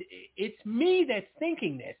 no, it's me that's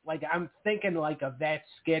thinking this. Like I'm thinking like of that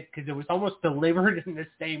skit because it was almost delivered in the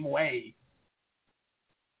same way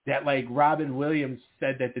that like Robin Williams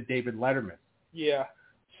said that to David Letterman. Yeah.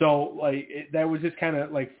 So like that was just kind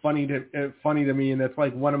of like funny to me, and that's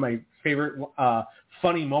like one of my favorite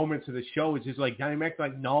funny moments of the show is just like Johnny Mac's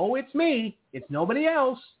like, no, it's me, it's nobody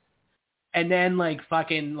else. And then like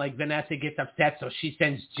fucking like Vanessa gets upset, so she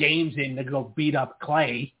sends James in to go beat up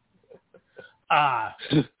Clay.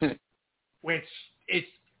 Which is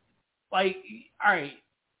like, all right,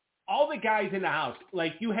 all the guys in the house,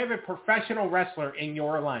 like you have a professional wrestler in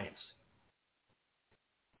your alliance,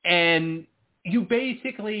 and you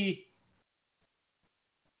basically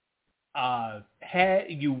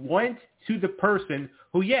you went to the person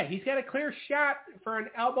who, yeah, he's got a clear shot for an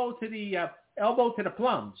elbow to the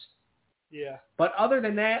plums. Yeah. But other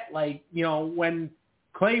than that, like, when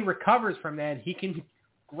Clay recovers from that, he can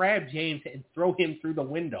grab James and throw him through the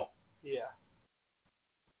window. Yeah.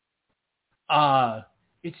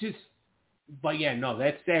 It's just, but yeah, no,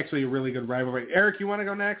 that's actually a really good rivalry. Eric, you want to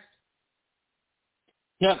go next?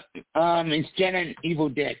 Yeah, it's Jen and Evil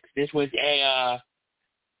Dick. This was a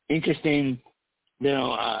interesting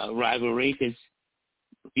little rivalry because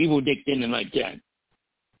Evil Dick didn't like Jen.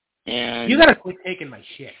 And you gotta quit taking my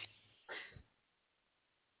shit.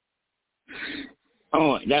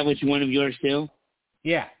 Oh, that was one of yours too?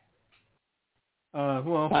 Yeah. Well,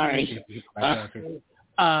 all right.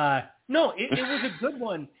 No, it was a good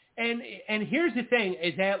one. And here's the thing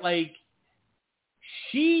is that like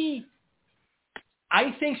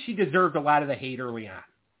I think she deserved a lot of the hate early on.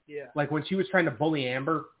 Yeah. Like when she was trying to bully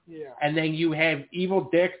Amber. Yeah. And then you have Evil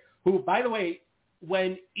Dick, who, by the way,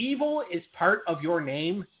 when evil is part of your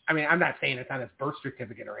name, I mean, I'm not saying it's on his birth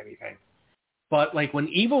certificate or anything, but like when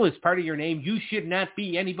evil is part of your name, you should not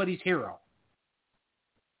be anybody's hero.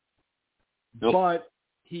 Nope. But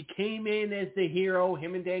he came in as the hero,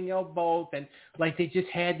 him and Danielle both, and like they just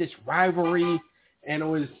had this rivalry, and it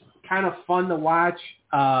was kind of fun to watch.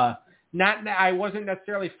 I wasn't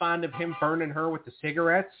necessarily fond of him burning her with the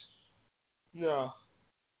cigarettes. No.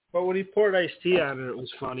 But when he poured iced tea on her, it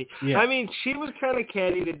was funny. Yeah. I mean, she was kind of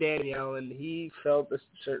catty to Danielle, and he felt a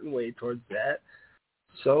certain way towards that.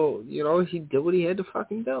 So, he did what he had to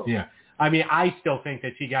fucking do. Yeah. I mean, I still think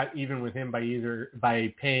that she got even with him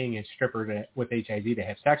by paying a stripper with HIV to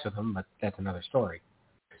have sex with him, but that's another story.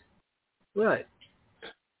 Right.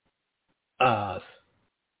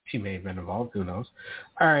 She may have been involved. Who knows?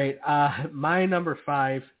 All right. My number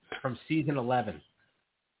 5 from season 11.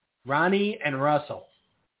 Ronnie and Russell.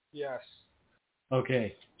 Yes.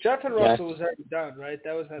 Okay. Jeff and Russell was already done, right?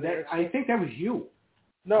 That was not I think that was you.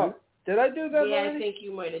 No. Did I do that? Yeah, already? I think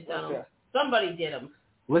you might have done them. Somebody did them.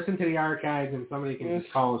 Listen to the archives, and somebody can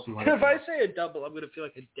just call us and let us If I say a double, I'm going to feel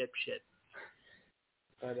like a dipshit.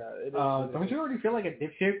 But, don't you already feel like a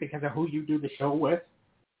dipshit because of who you do the show with?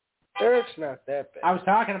 Eric's not that bad. I was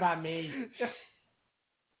talking about me.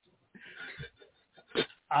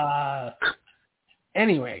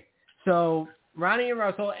 Anyway, so Ronnie and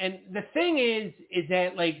Russell, and the thing is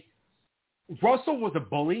that, like, Russell was a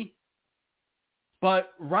bully,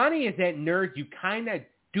 but Ronnie is that nerd you kind of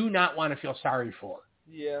do not want to feel sorry for.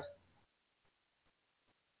 Yeah.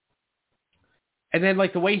 And then,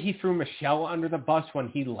 like, the way he threw Michelle under the bus when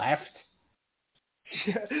he left.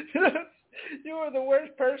 You were the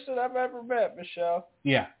worst person I've ever met, Michelle.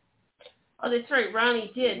 Yeah. Oh, that's right.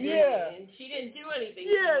 Ronnie did, didn't he? And she didn't do anything.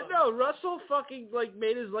 Yeah, no. Russell fucking, like,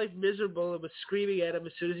 made his life miserable and was screaming at him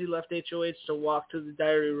as soon as he left HOH to walk to the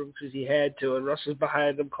diary room because he had to. And Russell's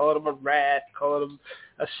behind him, calling him a rat, calling him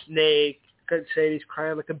a snake, saying he's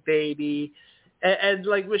crying like a baby. And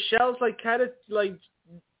like, Michelle's, like, kind of, like,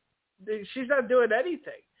 she's not doing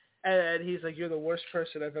anything. And he's like, you're the worst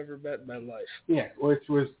person I've ever met in my life. Yeah, which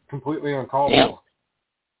was completely uncalled for. Yeah.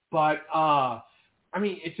 But, I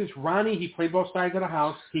mean, it's just Ronnie, he played both sides of the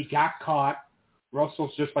house. He got caught.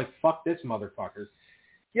 Russell's just like, fuck this motherfucker.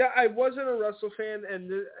 Yeah, I wasn't a Russell fan,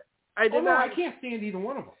 and I can't stand either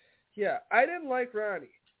one of them. Yeah, I didn't like Ronnie.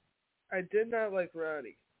 I did not like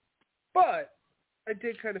Ronnie. But I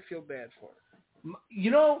did kind of feel bad for him. You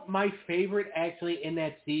know, my favorite actually in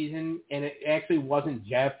that season, and it actually wasn't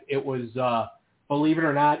Jeff, it was, believe it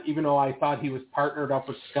or not, even though I thought he was partnered up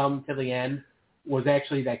with Scum to the end, was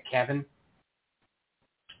actually that Kevin.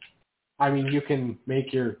 I mean, you can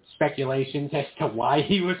make your speculations as to why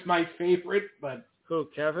he was my favorite, but... Who,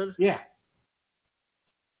 Kevin? Yeah.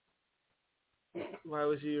 Why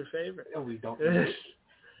was he your favorite? No, we don't.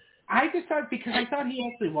 I just thought, because I thought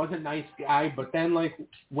he actually was a nice guy, but then, like,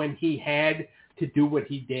 when he had to do what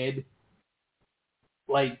he did,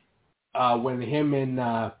 like, when him and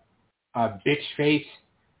Bitchface,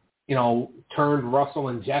 you know, turned Russell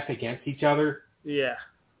and Jeff against each other. Yeah.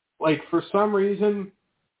 Like, for some reason,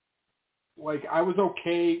 like, I was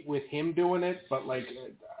okay with him doing it, but, like,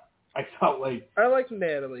 I felt like... I like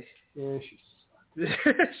Natalie. Yeah, she's...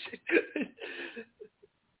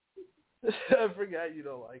 I forgot you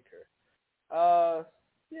don't like her.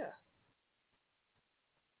 Yeah.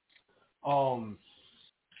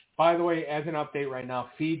 By the way, as an update right now,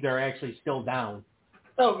 feeds are actually still down.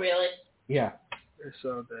 Oh, really? Yeah. I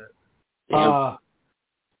saw that. Yeah.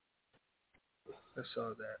 I saw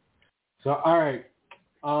that. So, all right.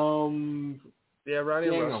 Yeah, Ronnie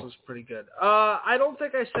and Russell's pretty good. I don't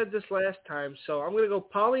think I said this last time, so I'm going to go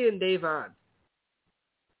Paulie and Davon.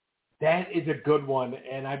 That is a good one,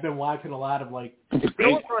 and I've been watching a lot of, like... No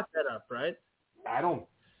one brought that up, right? I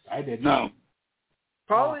didn't. No.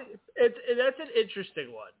 Paulie, that's an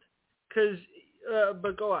interesting one.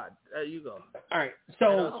 But go on. You go. All right,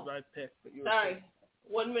 so... That's my pick. But you Sorry.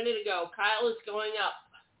 1 minute ago, Kyle is going up.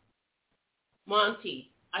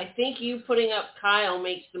 Monty, I think you putting up Kyle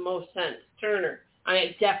makes the most sense. Turner,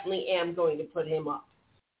 I definitely am going to put him up.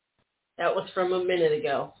 That was from a minute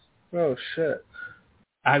ago. Oh, shit.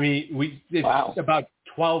 I mean, it's about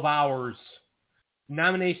 12 hours.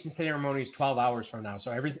 Nomination ceremony is 12 hours from now,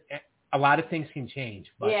 so a lot of things can change.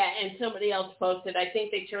 But. Yeah, and somebody else posted, I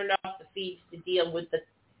think they turned off the feeds to deal with the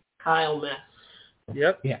Kyle mess.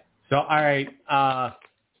 Yep. Yeah. So, all right.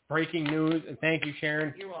 Breaking news, and thank you,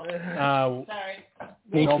 Sharon. You're welcome. Sorry.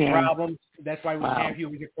 No problem. That's why we have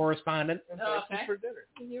you as your correspondent. Oh, okay. For dinner.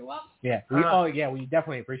 You're welcome. Yeah. We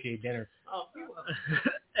definitely appreciate dinner. Oh, you're welcome.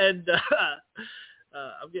 And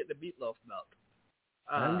I'm getting a meatloaf melt.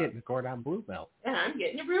 I'm getting the Cordon Bleu melt. And I'm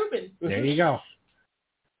getting a Reuben. There you go.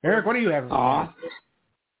 Eric, what are you having? I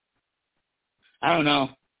don't know.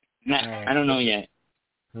 I don't know yet.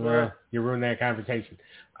 You ruined that conversation.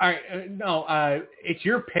 All right. It's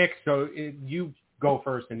your pick, so you go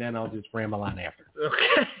first, and then I'll just ramble on after.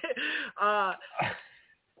 Okay.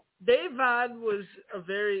 Davon was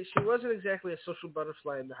she wasn't exactly a social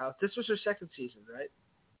butterfly in the house. This was her second season, right?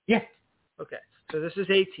 Yeah. Okay. So this is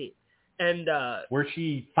 18. And where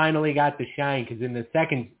she finally got to shine, because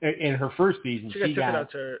in her first season, she got taken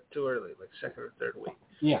out too early, like second or third week.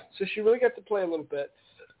 Yeah. So she really got to play a little bit.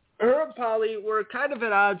 her and Polly were kind of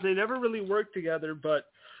at odds. They never really worked together, but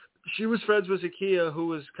she was friends with Zakiya, who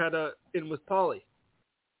was kind of in with Polly.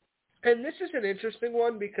 And this is an interesting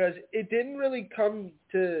one because it didn't really come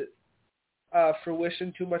to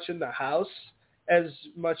fruition too much in the house as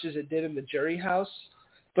much as it did in the jury house.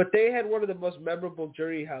 But they had one of the most memorable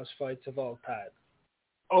jury house fights of all time.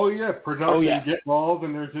 Oh, yeah. Production get involved,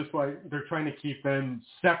 and they're just like, they're trying to keep them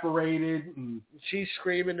separated. And she's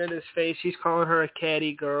screaming in his face. He's calling her a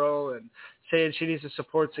catty girl and saying she needs to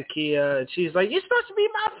support Zakiya. And she's like, you're supposed to be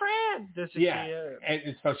my friend. To Zakiya. Yeah.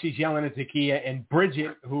 And so she's yelling at Zakiya. And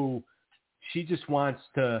Bridget, who she just wants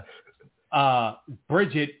to,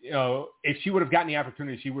 Bridget, if she would have gotten the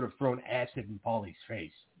opportunity, she would have thrown acid in Paulie's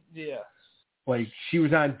face. Yeah. Like, she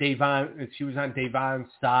was on Davon's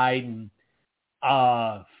side, and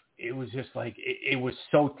it was just like, it was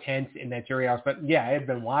so tense in that jury house. But yeah, I had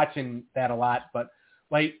been watching that a lot. But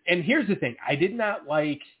like, and here's the thing, I did not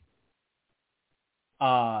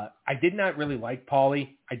really like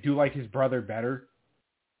Paulie. I do like his brother better,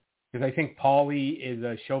 because I think Paulie is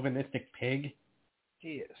a chauvinistic pig.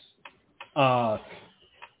 He is. But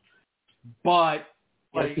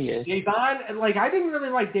like Davon, like I didn't really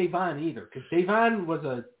like Davon either, because Davon was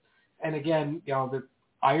and again, you know, the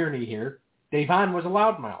irony here, Davon was a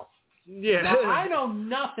loudmouth. Yeah. Now, I know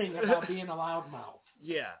nothing about being a loudmouth.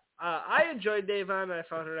 Yeah. I enjoyed Davon. I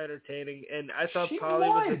found her entertaining, and I thought Paulie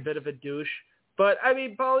was a bit of a douche. But I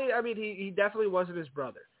mean, Paulie, he definitely wasn't his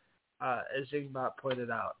brother, as Zingbot pointed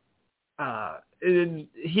out. And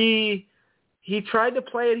he tried to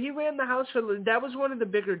play it. He ran the house that was one of the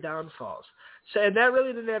bigger downfalls. So, and that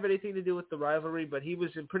really didn't have anything to do with the rivalry, but he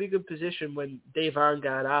was in pretty good position when Davon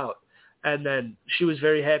got out. And then she was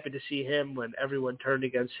very happy to see him when everyone turned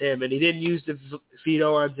against him. And he didn't use the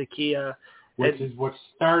veto on Zakiya. Which is what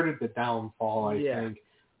started the downfall, I think.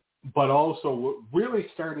 But also what really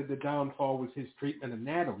started the downfall was his treatment of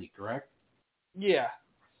Natalie, correct? Yeah.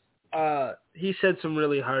 He said some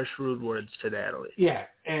really harsh, rude words to Natalie. Yeah,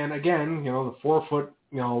 and again, you know, the 4-foot,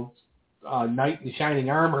 you know, knight in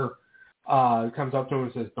shining armor comes up to him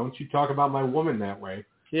and says, "Don't you talk about my woman that way."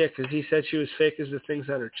 Yeah, because he said she was fake as the things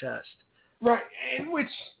on her chest. Right, and which,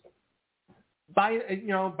 by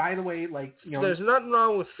the way, like, you know, there's nothing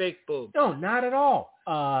wrong with fake boobs. No, not at all.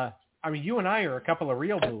 I mean, you and I are a couple of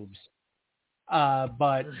real boobs,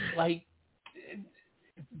 but like.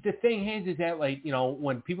 The thing is that, like, you know,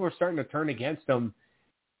 when people are starting to turn against him,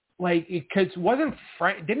 like, because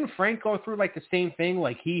didn't Frank go through like the same thing?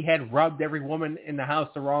 Like, he had rubbed every woman in the house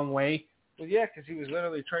the wrong way. Well, yeah, because he was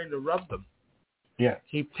literally trying to rub them. Yeah,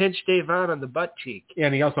 he pinched Davon on the butt cheek. Yeah,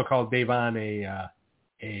 and he also called Davon a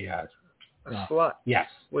slut. Yes,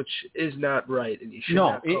 which is not right, and he should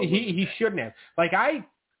not. No, he shouldn't have. Like, I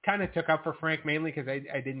kind of took up for Frank mainly because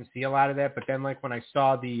I didn't see a lot of that, but then like when I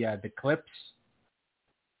saw the clips.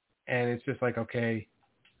 And it's just like, okay,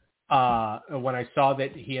 when I saw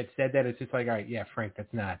that he had said that, it's just like, all right, yeah, Frank,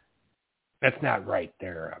 that's not right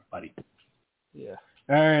there, buddy. Yeah.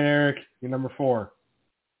 All right, Eric, you're number 4.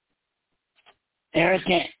 Eric,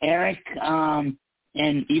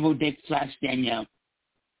 and Evil Dick / Danielle.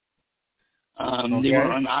 Okay. They were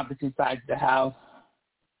on opposite sides of the house.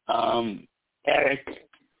 Eric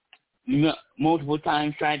multiple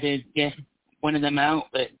times tried to get one of them out,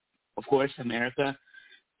 but of course, America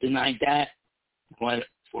denied that for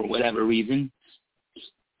whatever reason.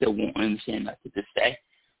 Still won't understand that to this day.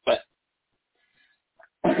 But,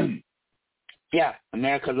 yeah,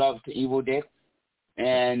 America loved Evil Dick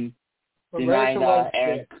and denied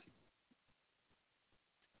Eric. Dick.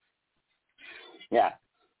 Yeah.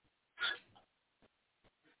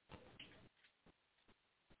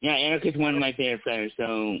 Yeah, Eric is one of my favorite players,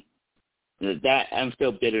 so that I'm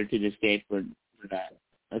still bitter to this day for that.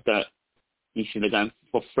 I thought he should have gone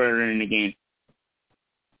further in the game.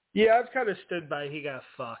 Yeah, I've kind of stood by he got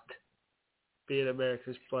fucked being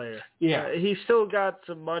America's player. Yeah. He still got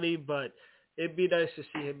some money, but it'd be nice to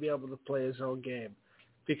see him be able to play his own game.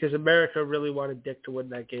 Because America really wanted Dick to win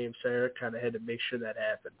that game, so Eric kind of had to make sure that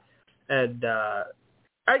happened. And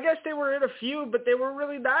I guess they were in a feud, but they were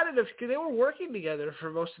really not in a feud. They were working together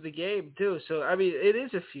for most of the game, too. So, I mean, it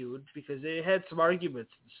is a feud because they had some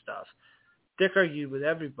arguments and stuff. Dick argued with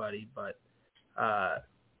everybody, but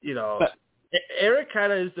Eric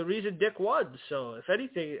kind of is the reason Dick won. So, if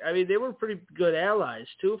anything, I mean, they were pretty good allies,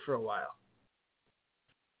 too, for a while.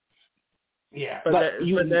 Yeah. But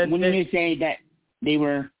you say that they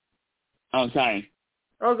were... Oh, sorry.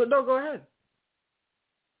 Oh, no, go ahead.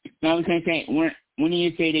 No, I was going to say, wouldn't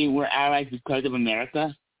you say they were allies because of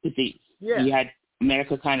America? Because he had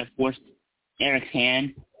America kind of forced Eric's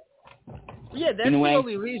hand Yeah, that's the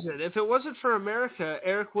only reason. If it wasn't for America,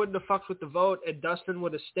 Eric wouldn't have fucked with the vote, and Dustin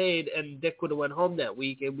would have stayed, and Dick would have went home that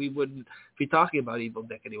week, and we wouldn't be talking about Evil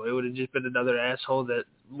Dick anyway. It would have just been another asshole that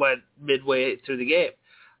went midway through the game.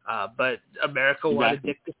 But America wanted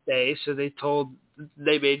Dick to stay, so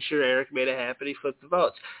they made sure Eric made it happen. He flipped the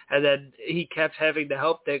votes. And then he kept having to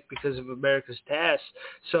help Dick because of America's task.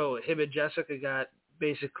 So him and Jessica got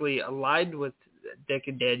basically aligned with Dick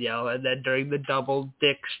and Danielle, and then during the double,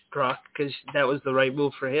 Dick struck because that was the right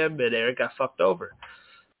move for him, and Eric got fucked over.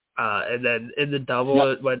 And then in the double,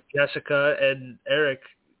 it went Jessica and Eric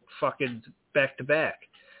fucking back to back.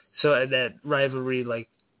 So, and that rivalry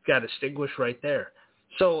got extinguished right there.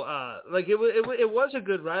 So, it was a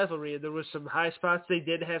good rivalry, and there was some high spots. They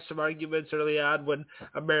did have some arguments early on when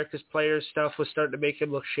America's Players stuff was starting to make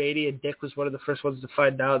him look shady, and Dick was one of the first ones to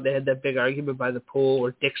find out. They had that big argument by the pool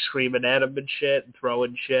where Dick's screaming at him and shit and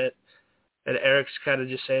throwing shit, and Eric's kind of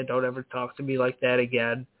just saying, "Don't ever talk to me like that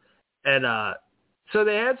again." And so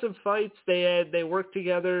they had some fights. They worked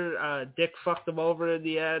together. Dick fucked them over in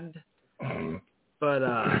the end, but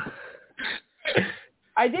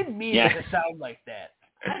I didn't mean it to sound like that.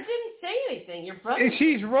 I didn't say anything. Your brother.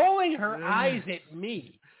 She's rolling her eyes at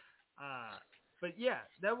me. But yeah,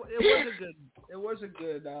 it was a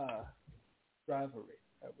good rivalry,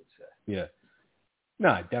 I would say. Yeah.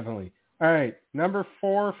 No, definitely. All right, number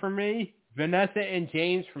 4 for me, Vanessa and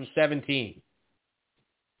James from 17.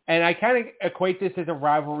 And I kind of equate this as a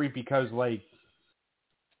rivalry because,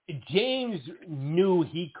 James knew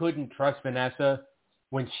he couldn't trust Vanessa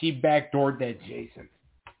when she backdoored that Jason.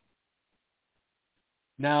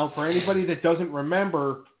 Now, for anybody that doesn't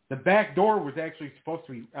remember, the back door was actually supposed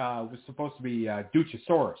to be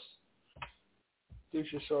Duchosaurus.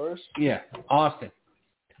 Duchosaurus? Yeah, Austin.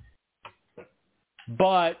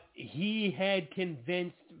 But he had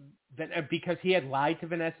convinced that because he had lied to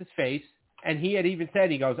Vanessa's face, and he had even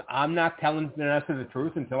said, he goes, "I'm not telling Vanessa the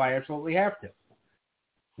truth until I absolutely have to."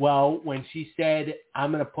 Well, when she said,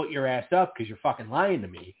 "I'm going to put your ass up because you're fucking lying to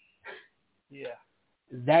me," yeah,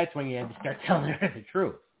 that's when you had to start telling her the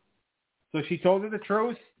truth. So she told her the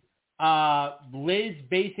truth. Liz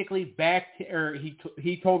basically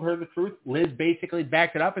he told her the truth. Liz basically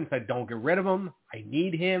backed it up and said, "Don't get rid of him. I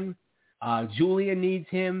need him. Julia needs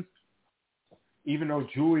him." Even though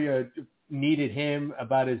Julia needed him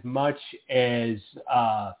about as much as,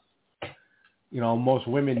 most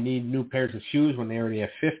women need new pairs of shoes when they already have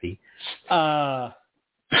 50. So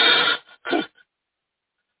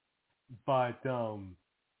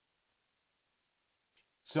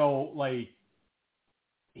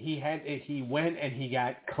he went and he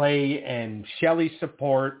got Clay and Shelley's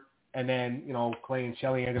support, and then, Clay and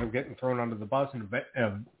Shelley ended up getting thrown under the bus and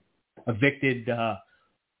evicted,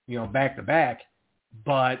 back to back.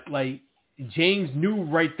 But James knew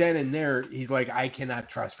right then and there, he's like, I cannot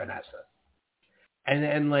trust Vanessa. And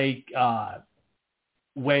then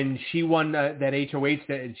when she won that HOH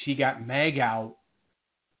and she got Meg out,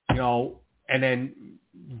 and then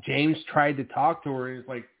James tried to talk to her, and it's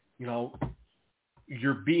like,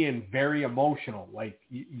 you're being very emotional.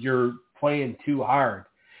 You're playing too hard.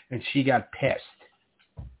 And she got pissed.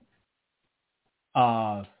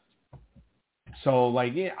 So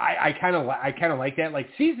I kind of like that.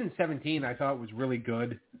 Season 17, I thought was really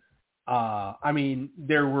good.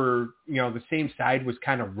 There were, the same side was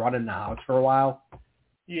kind of running the house for a while.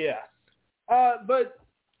 Yeah.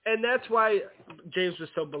 And that's why James was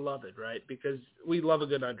so beloved, right? Because we love a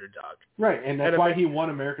good underdog. Right, and that's why he won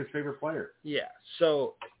America's Favorite Player. Yeah,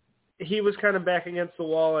 so he was kind of back against the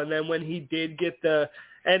wall, and then when he did get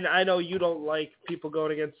and I know you don't like people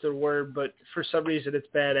going against their word, but for some reason it's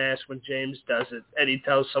badass when James does it, and he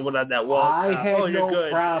tells someone on that wall, I had no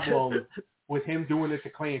problem with him doing it to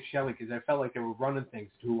Clay and Shelley because I felt like they were running things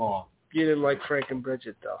too long. You didn't like Frank and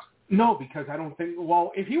Bridget, though. No, because I don't think,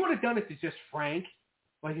 if he would have done it to just Frank,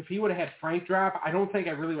 if he would have had Frank drop, I don't think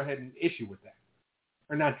I really would have had an issue with that.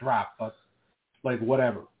 Or not drop, but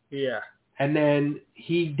whatever. Yeah. And then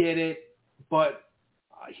he did it, but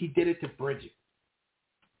he did it to Bridget.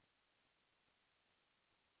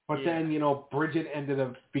 But then, Bridget ended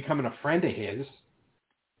up becoming a friend of his.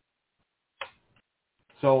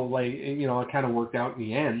 So, it kind of worked out in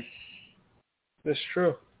the end. That's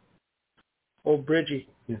true. Old Bridgie.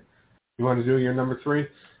 Yeah. You want to do your number 3?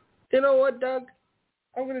 You know what, Doug?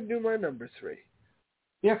 I'm going to do my number 3.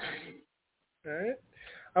 Yeah. All right.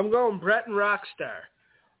 I'm going Brett and Rockstar.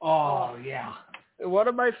 Oh, yeah. One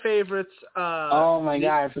of my favorites. Oh, my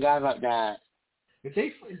God. I forgot about that.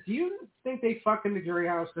 Do you think they fucked in the jury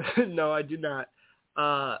house? No, I do not.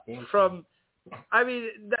 From I mean,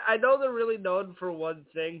 I know they're really known for one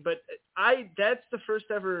thing, but that's the first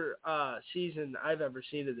ever season I've ever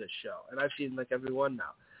seen of this show, and I've seen like every one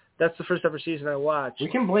now. That's the first ever season I watched. We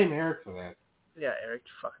can blame Eric for that. Yeah, Eric,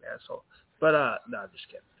 you fucking asshole. But no, I'm just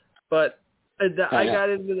kidding. But I got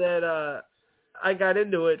into that. I got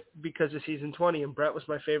into it because of season 20, and Brett was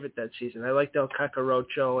my favorite that season. I liked El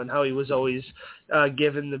Cacarocho and how he was always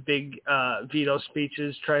giving the big veto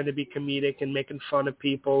speeches, trying to be comedic and making fun of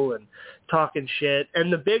people and talking shit.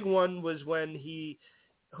 And the big one was when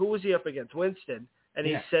who was he up against? Winston. And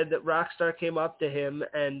he said that Rockstar came up to him,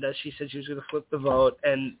 and she said she was going to flip the vote,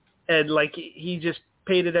 and like he just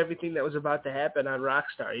painted everything that was about to happen on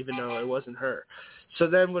Rockstar, even though it wasn't her. So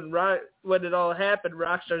then when it all happened,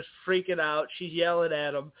 Rockstar's freaking out. She's yelling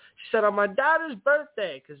at him. She said, "On my daughter's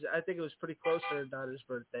birthday," because I think it was pretty close to her daughter's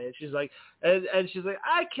birthday. And she's like,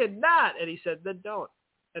 "I cannot." And he said, "Then don't."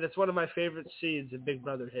 And it's one of my favorite scenes in Big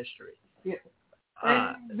Brother history. Yeah.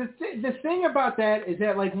 And the thing about that is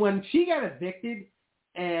that, like, when she got evicted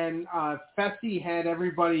and Fessy had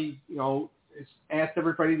everybody, asked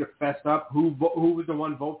everybody to fess up who was the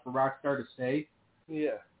one vote for Rockstar to stay.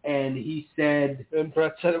 Yeah. And he said... And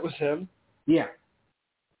Brett said it was him? Yeah.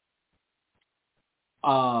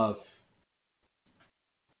 Like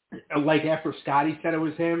after Scotty said it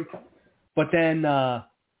was him. But then,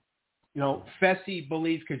 Fessy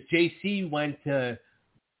believes, because JC went to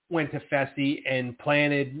Fessy and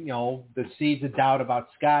planted, the seeds of doubt about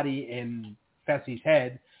Scotty in Fessy's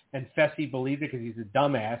head. And Fessy believed it because he's a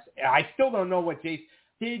dumbass. I still don't know what JC...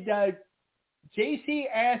 Did JC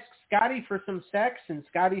ask Scotty for some sex and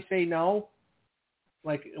Scotty say no?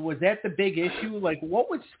 Like, was that the big issue? Like, what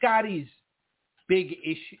was Scotty's big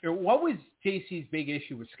issue? Or what was JC's big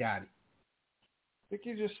issue with Scotty? I think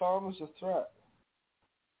he just saw him as a threat.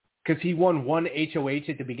 Because he won one HOH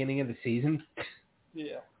at the beginning of the season?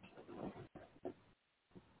 Yeah.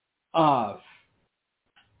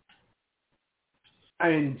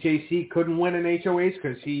 And JC couldn't win an HOH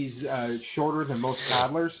because he's shorter than most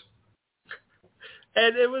toddlers.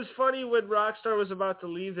 And it was funny when Rockstar was about to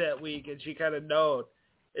leave that week, and she kind of knew,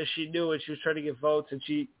 as she knew it, she was trying to get votes, and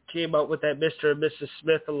she came up with that Mr. and Mrs.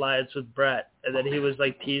 Smith alliance with Brett, and then he was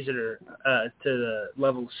like teasing her to the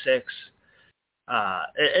level 6. And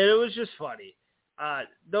it was just funny. Brett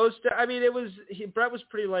was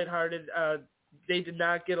pretty lighthearted. They did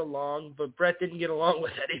not get along, but Brett didn't get along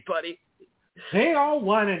with anybody. They all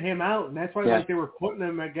wanted him out, and that's why they were putting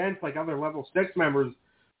him against like other level 6 members,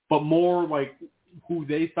 but more like who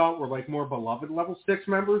they thought were like more beloved level 6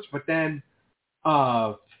 members. But then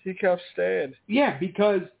he kept staying. Yeah,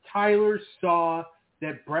 because Tyler saw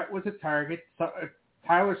that Brett was a target.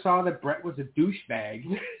 Tyler saw that Brett was a douchebag.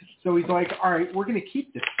 So he's like, all right, we're going to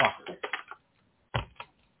keep this fucker.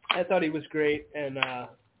 I thought he was great, and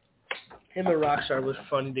him and Rockstar was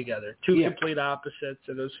funny together. Two complete opposites,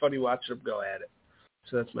 and it was funny watching them go at it.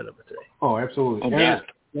 So that's my number 3. Oh, absolutely. Okay. Eric,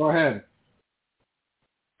 go ahead.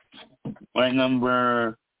 My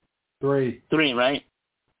number 3. 3, right?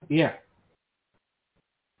 Yeah.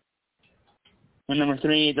 My number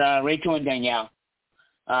 3 is Rachel and Danielle.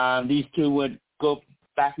 These two would go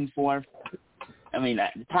back and forth. I mean,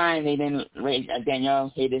 at the time, they didn't.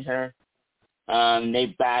 Danielle hated her.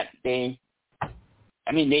 They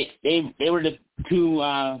were the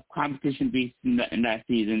two competition beasts in that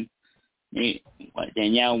season.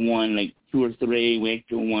 Danielle won like 2 or 3.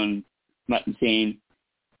 Rachel won about the same.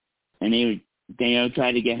 And Danielle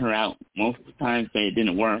tried to get her out multiple times, but it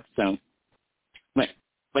didn't work. So, but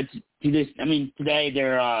today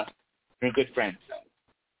they're good friends. So.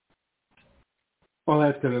 Well,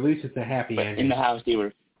 that's good. At least it's a happy ending. In the house, they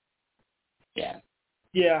were. Yeah.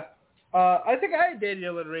 Yeah. I think I had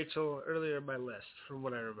Danielle and Rachel earlier in my list, from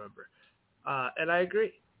what I remember. And I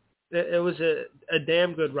agree. It was a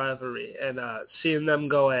damn good rivalry, and seeing them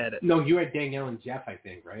go at it. No, you had Danielle and Jeff, I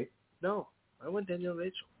think, right? No, I went Danielle and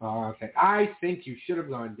Rachel. Oh, okay. I think you should have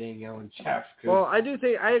gone Danielle and Jeff. Well, I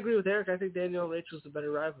agree with Eric. I think Danielle and Rachel's the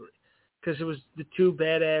better rivalry, because it was the two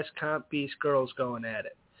badass comp beast girls going at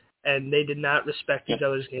it. And they did not respect each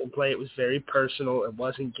other's gameplay. It was very personal. It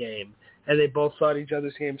wasn't game. And they both thought each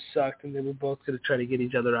other's game sucked, and they were both going to try to get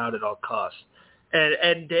each other out at all costs.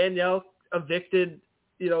 And Danielle evicted,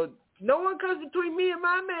 no one comes between me and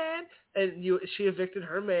my man. And she evicted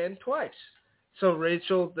her man twice. So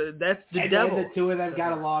Rachel, that's the devil. And the two of them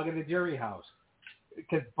got a log in the jury house.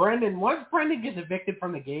 Because once Brendan gets evicted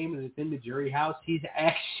from the game and it's in the jury house, he's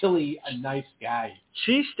actually a nice guy.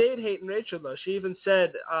 She stayed hating Rachel, though. She even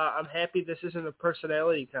said, I'm happy this isn't a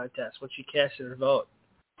personality contest when she casted her vote.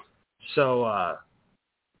 So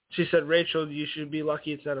she said, Rachel, you should be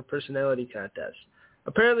lucky it's not a personality contest.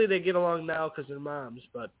 Apparently they get along now because they're moms,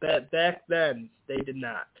 but back then they did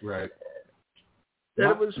not. Right. And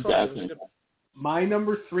it was fun. It was good. My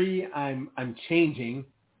number 3, I'm changing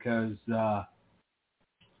because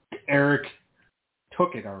Eric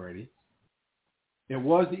took it already. It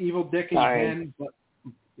was Evil Dick again, but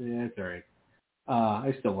yeah, it's all right.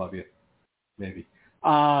 I still love you, maybe.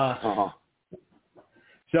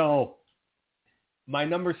 So my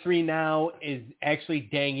number 3 now is actually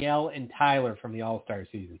Danielle and Tyler from the All-Star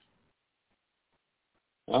season.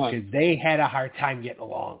 Because they had a hard time getting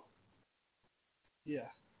along. Yeah.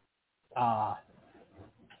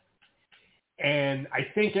 And I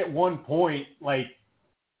think at one point, like,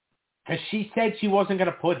 because she said she wasn't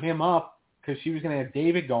going to put him up because she was going to have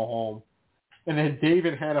David go home. And then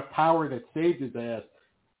David had a power that saved his ass.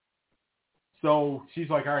 So she's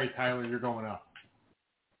like, all right, Tyler, you're going up.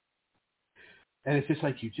 And it's just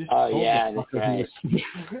like, you just told that's right.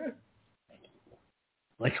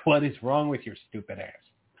 Like, what is wrong with your stupid ass?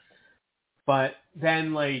 But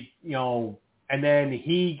then, like, you know, and then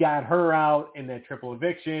he got her out in that triple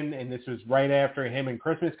eviction, and this was right after him and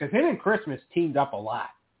Christmas, because him and Christmas teamed up a lot.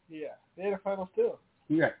 Yeah, they had a final 2.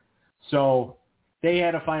 Yeah. So they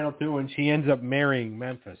had a final 2, and she ends up marrying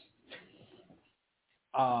Memphis.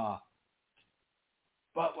 But,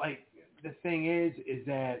 like, the thing is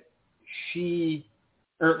that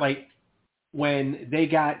when they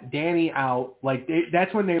got Danny out, like,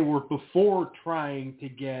 that's when they were before trying to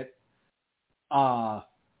get,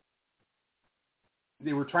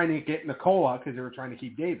 they were trying to get Nicola because they were trying to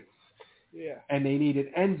keep David. Yeah. And they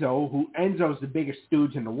needed Enzo, Enzo's the biggest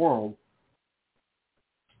stooge in the world.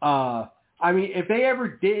 I mean, if they ever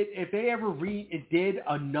did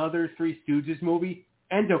another Three Stooges movie,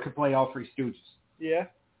 Enzo could play all Three Stooges. Yeah?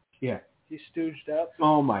 Yeah. He's stooged up.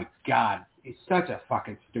 Oh, my God. He's such a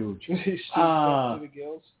fucking stooge. He's stooged up to the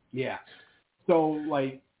gills. Yeah. So,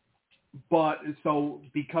 like,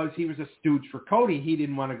 because he was a stooge for Cody, he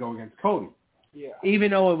didn't want to go against Cody. Yeah.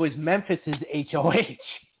 Even though it was Memphis's HOH.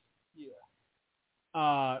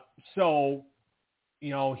 Yeah. So,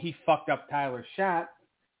 you know, he fucked up Tyler's shot,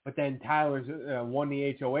 but then Tyler's won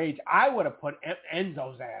the HOH. I would have put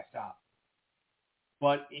Enzo's ass up.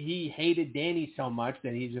 But he hated Danny so much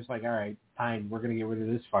that he's just like, all right, fine, we're going to get rid of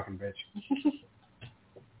this fucking bitch.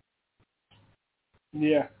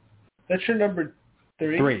 Yeah. That's your number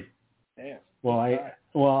 3? 3. Damn. Well, I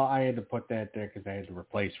had to put that there because I had to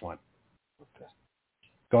replace one. Okay.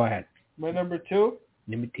 Go ahead. My number 2?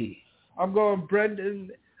 Number 2. I'm going Brendan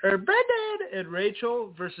and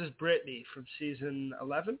Rachel versus Brittany from season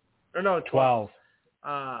 11. Or no, 12.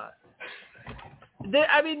 They're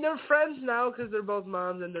friends now because they're both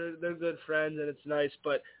moms and they're good friends and it's nice.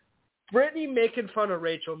 But Brittany making fun of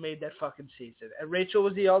Rachel made that fucking season. And Rachel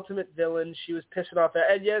was the ultimate villain. She was pissing off.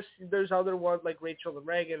 And yes, there's other ones like Rachel and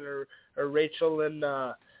Reagan or Rachel and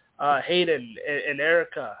Hayden and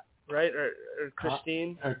Erica, right? Or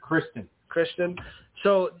Christine? Kristen.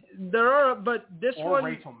 So there are, but this or one...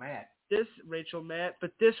 Rachel Matt. Rachel Matt.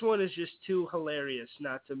 But this one is just too hilarious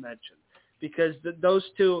not to mention. Because those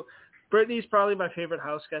two... Brittany's probably my favorite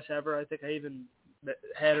house guest ever. I think I even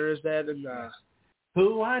had her as that. And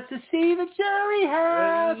Who wants to see the jury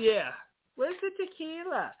house? Yeah. Where's the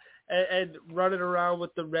tequila? And running around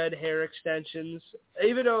with the red hair extensions.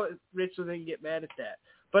 Even though Rachel didn't get mad at that.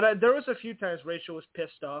 But there was a few times Rachel was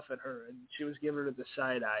pissed off at her, and she was giving her the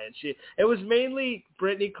side eye. And it was mainly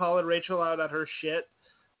Brittany calling Rachel out on her shit,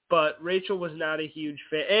 but Rachel was not a huge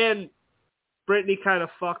fan. And Brittany kind of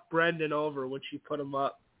fucked Brendan over when she put him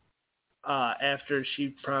up. After she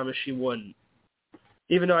promised she wouldn't.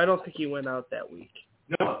 Even though I don't think he went out that week.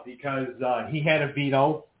 No, because he had a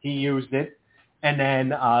veto. He used it. And then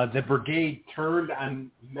the brigade turned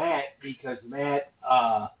on Matt because Matt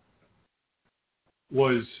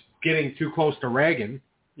was getting too close to Reagan.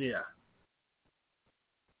 Yeah.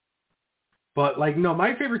 But, like, no,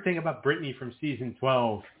 my favorite thing about Brittany from season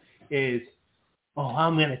 12 is,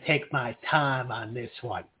 I'm going to take my time on this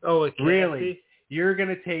one. Oh, it can't really? Be? You're going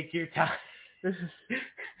to take your time. She's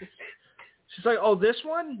like, this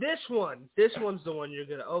one? This one's the one you're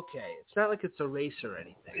going to, okay. It's not like it's a race or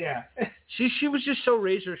anything. Yeah. She was just so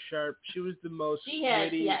razor sharp. She was the most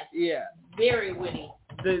witty. Yes. Yeah. Very witty.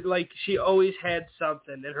 She always had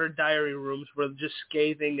something, and her diary rooms were just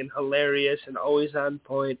scathing and hilarious and always on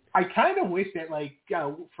point. I kind of wish that, like,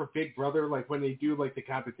 for Big Brother, like, when they do, like, the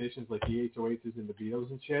competitions, like the HOHs and the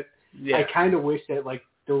Beatles and shit, I kind of wish that, like,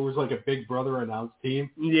 there was like a Big Brother announced team.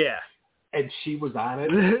 Yeah. And she was on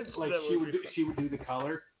it. Like she would do the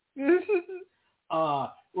color.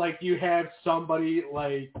 Like you have somebody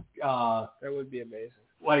like that would be amazing.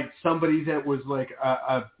 like somebody that was like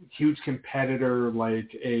a huge competitor,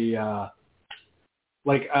 like a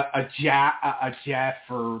Jeff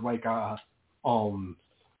or like a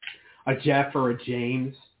Jeff or a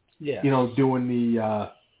James. Yeah. You know, doing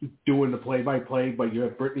the play-by-play, but you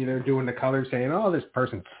have Brittany there doing the color, saying, "Oh, this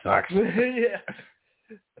person sucks." Yeah.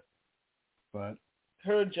 But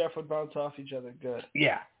her and Jeff would bounce off each other good.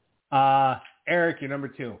 Yeah. Eric, you're number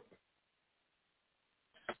 2.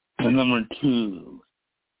 Number 2.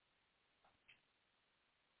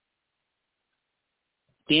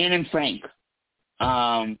 Dan and Frank.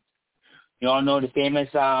 You all know the famous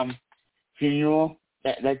funeral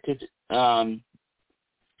that took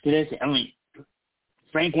to this. I mean,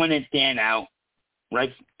 Frank wanted Dan out,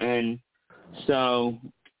 right? And so,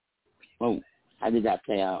 how did that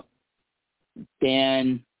play out?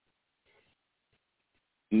 Dan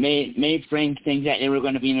made Frank think that they were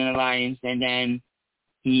going to be in an alliance, and then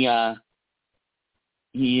he turned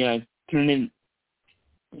in.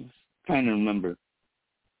 I'm trying to remember.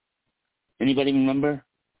 Anybody remember?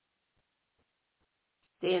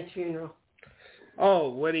 Dan's funeral.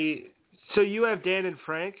 Oh, so you have Dan and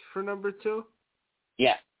Frank for number 2?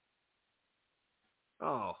 Yeah.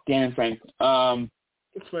 Oh. Dan and Frank.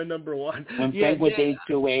 It's my number 1. When Frank was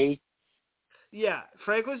HOH. Yeah,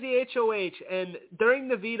 Frank was the HOH, and during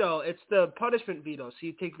the veto, it's the punishment veto, so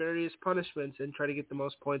you take various punishments and try to get the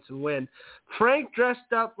most points and win. Frank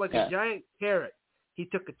dressed up like a giant carrot. He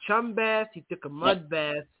took a chum bath, he took a mud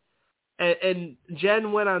bath, and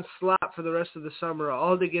Jen went on slop for the rest of the summer,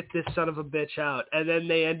 all to get this son of a bitch out, and then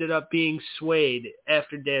they ended up being swayed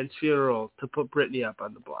after Dan's funeral to put Brittany up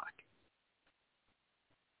on the block.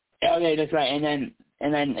 Okay, that's right, and then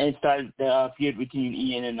it started the feud between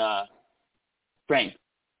Ian and Frank.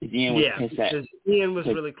 Ian was pissed at. Because Ian was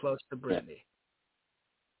really close to Brittany.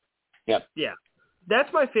 Yep. Yeah.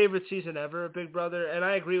 That's my favorite season ever of Big Brother, and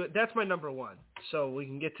I agree with that's my number 1. So we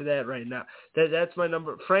can get to that right now. That's my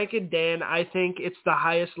number. Frank and Dan, I think it's the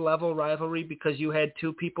highest level rivalry because you had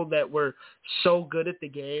 2 people that were so good at the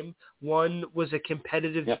game. One was a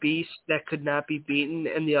competitive beast that could not be beaten,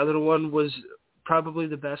 and the other one was probably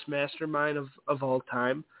the best mastermind of all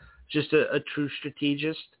time, just a true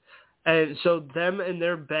strategist. And so them and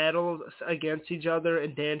their battle against each other,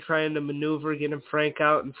 and Dan trying to maneuver, getting Frank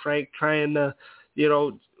out, and Frank trying to,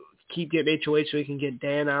 keep getting HOH so he can get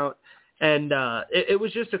Dan out. And it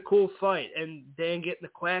was just a cool fight. And Dan getting the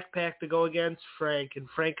Quack Pack to go against Frank, and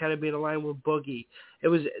Frank kind of being aligned with Boogie. It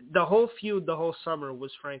was the whole feud the whole summer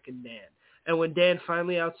was Frank and Dan. And when Dan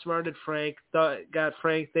finally outsmarted Frank, got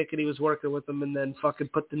Frank thinking he was working with him, and then fucking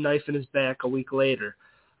put the knife in his back a week later.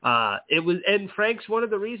 And Frank's one of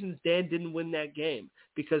the reasons Dan didn't win that game,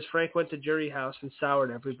 because Frank went to jury house and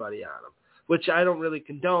soured everybody on him, which I don't really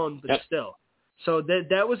condone, but still. So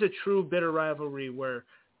that was a true bitter rivalry where,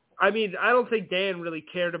 I mean, I don't think Dan really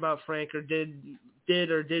cared about Frank or did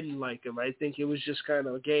or didn't like him. I think it was just kind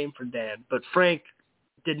of a game for Dan, but Frank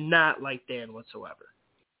did not like Dan whatsoever.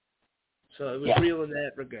 So it was real in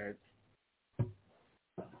that regard.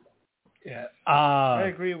 Yeah. I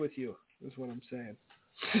agree with you, is what I'm saying.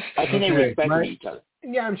 I think they respected each other.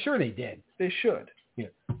 Yeah, I'm sure they did. They should. Yeah.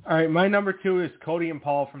 All right, my number 2 is Cody and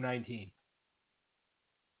Paul from 19.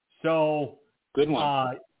 So good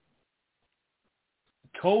one.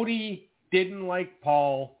 Cody didn't like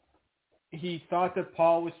Paul. He thought that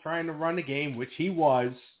Paul was trying to run the game, which he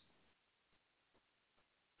was.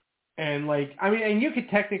 And and you could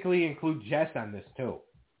technically include Jess on this too.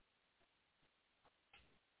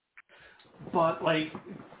 But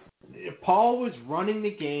Paul was running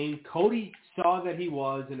the game. Cody saw that he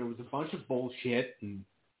was, and it was a bunch of bullshit. And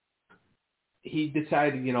he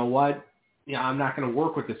decided, you know what? Yeah, I'm not going to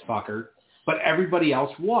work with this fucker. But everybody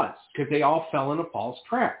else was, because they all fell into Paul's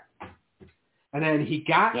trap. And then he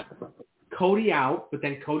got Cody out, but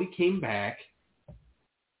then Cody came back.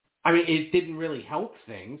 I mean, it didn't really help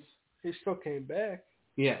things. He still came back.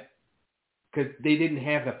 Yeah, because they didn't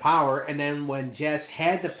have the power. And then when Jess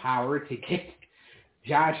had the power to get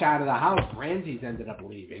Josh out of the house, Ramses ended up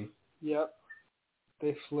leaving. Yep.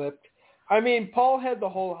 They flipped. I mean, Paul had the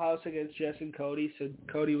whole house against Jess and Cody, so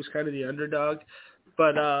Cody was kind of the underdog.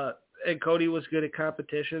 But and Cody was good at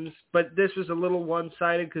competitions. But this was a little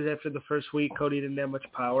one-sided because after the first week, Cody didn't have much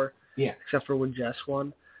power. Yeah. Except for when Jess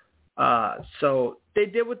won. So they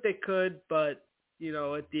did what they could, but,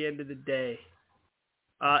 at the end of the day.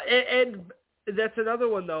 And that's another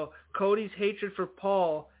one, though. Cody's hatred for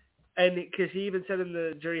Paul, and because he even said in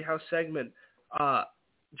the Jury House segment,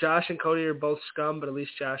 Josh and Cody are both scum, but at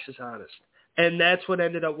least Josh is honest. And that's what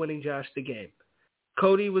ended up winning Josh the game.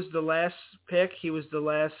 Cody was the last pick. He was the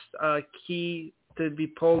last key to be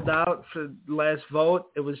pulled out for the last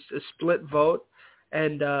vote. It was a split vote,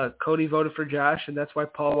 and Cody voted for Josh, and that's why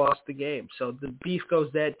Paul lost the game. So the beef goes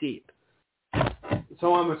that deep.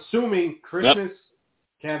 So I'm assuming Christmas,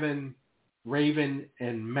 Kevin, Raven,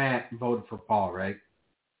 and Matt voted for Paul, right?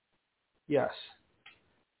 Yes.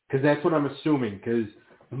 Because that's what I'm assuming, because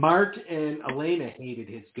Mark and Elena hated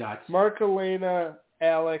his guts. Mark, Elena,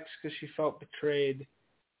 Alex, because she felt betrayed,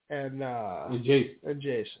 and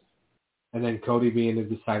Jason. And then Cody being the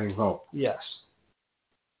deciding vote. Yes.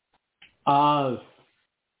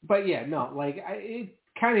 But yeah, no, like it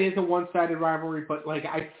kind of is a one-sided rivalry, but like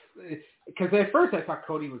because at first I thought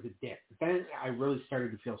Cody was a dick, but then I really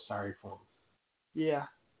started to feel sorry for him. Yeah.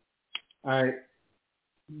 All right.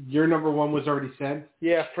 Your number one was already said?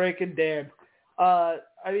 Yeah, Frank and Dan. I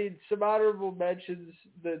mean, some honorable mentions.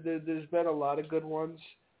 There's been a lot of good ones.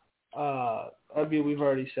 I mean, we've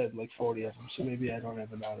already said like 40 of them, so maybe I don't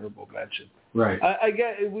have an honorable mention. Right. I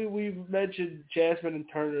get we've mentioned Jasmine and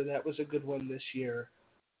Turner. That was a good one this year.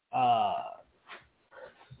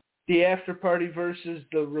 The after party versus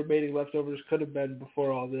the remaining leftovers could have been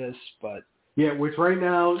before all this, but yeah, which right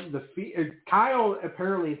now Kyle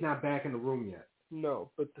apparently is not back in the room yet. No,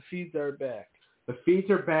 but the feeds are back. The feeds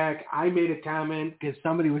are back. I made a comment because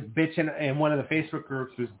somebody was bitching, and one of the Facebook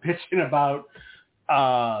groups was bitching about.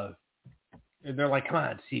 They're like, "Come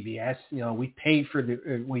on, CBS, we pay for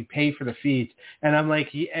the feeds." And I'm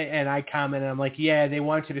like, and I commented, I'm like, "Yeah, they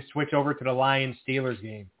want you to switch over to the Lions Steelers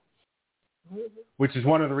game," which is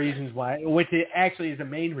one of the reasons why. Which actually is the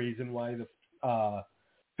main reason why the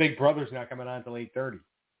Big Brother's not coming on until 8:30.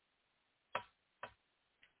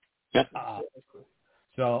 Yep.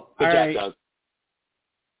 So, good all job, right. Doug.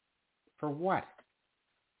 For what?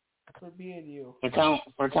 For being you.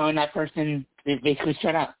 For telling that person to basically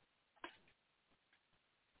shut up.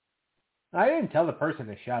 I didn't tell the person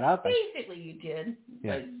to shut up. Basically, you did.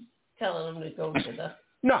 Yeah. By telling them to go to the...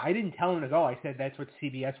 No, I didn't tell him to go. I said that's what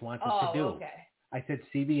CBS wants us to do. Oh, okay. I said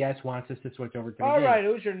CBS wants us to switch over to the All game. right,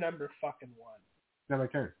 who's your number fucking one? Now my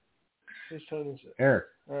turn. Whose turn is it? Eric.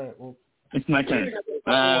 All right, well. It's my turn.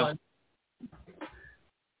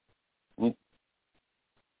 What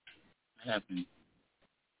happened?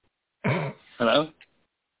 Hello?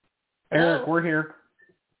 Eric, we're here.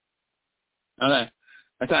 Okay.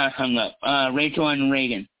 I thought I hung up. Rachel and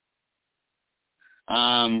Reagan.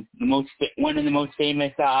 One of the most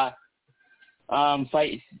famous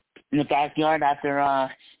fights in the backyard after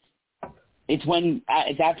it's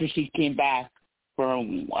after she came back for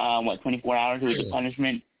 24 hours. It was a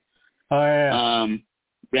punishment. Oh yeah.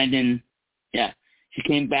 Brendan, she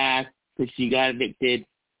came back because she got evicted.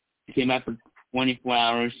 She came back for 24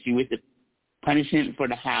 hours. She was the punishment for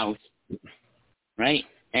the house, right?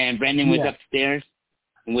 And Brendan was upstairs,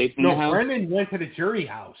 away from the house. No, Brendan went to the jury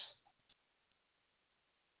house.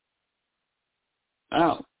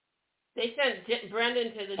 Oh. They sent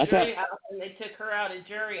Brendan to the jury house, and they took her out of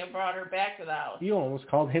jury and brought her back to the house. You almost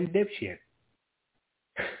called him dipshit.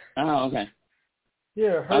 Oh, okay.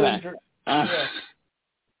 Yeah, her okay.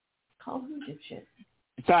 Call him dipshit.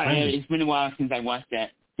 Sorry, it's been a while since I watched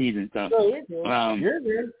that season, so. No, you're good. You're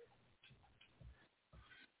good.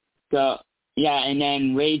 So, yeah, and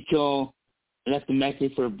then Rachel left a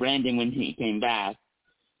message for Brandon when he came back.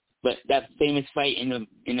 But that famous fight in the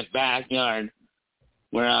backyard,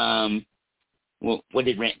 where what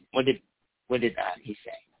did he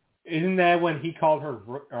say? Isn't that when he called her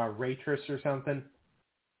waitress or something?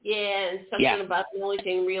 Yeah, and something about the only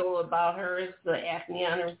thing real about her is the acne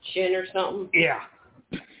on her chin or something. Yeah.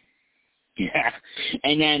 Yeah,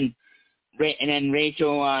 and then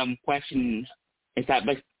Rachel questioned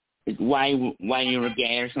why you were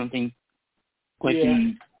gay or something.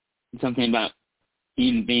 Questioned something about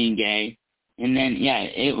him being gay, and then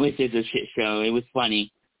it was just a shit show. It was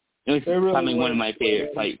funny. It was probably one of my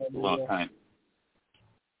favorite fights of all time.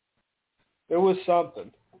 It was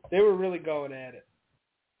something. They were really going at it.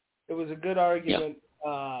 It was a good argument.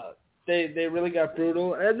 Yep. They really got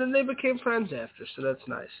brutal, and then they became friends after, so that's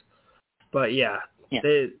nice. But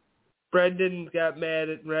Brendan got mad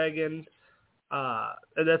at Reagan,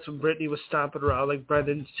 and that's when Brittany was stomping around like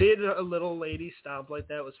Brendan. Seeing a little lady stomp like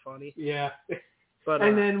that was funny. Yeah. But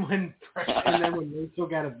and then when Rachel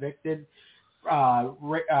got evicted,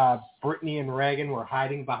 Brittany and Reagan were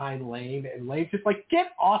hiding behind Lane, and Lane's just like,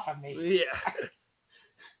 "Get off of me!" Yeah.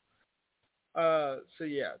 So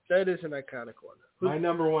that is an iconic one. My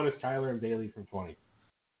number one is Tyler and Bailey from 20.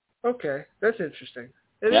 Okay, that's interesting.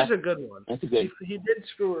 It is a good one. That's a good. He did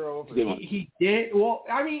screw her over. He did. Well,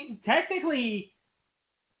 I mean, technically,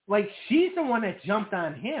 like, she's the one that jumped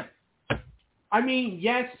on him. I mean,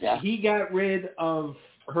 yes, he got rid of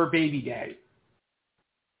her baby daddy.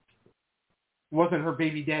 wasn't her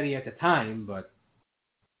baby daddy at the time, but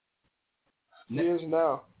he is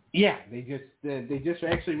now. Yeah, they just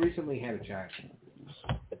actually recently had a child.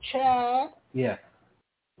 A child. Yeah.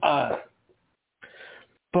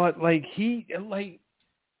 But like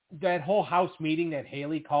that whole house meeting that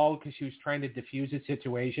Haley called because she was trying to defuse the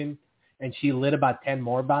situation, and she lit about 10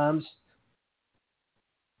 more bombs.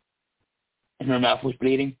 And her mouth was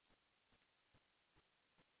bleeding.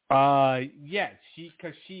 Yeah,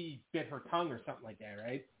 because she bit her tongue or something like that,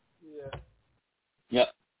 right? Yeah. Yep.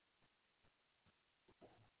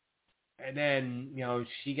 And then,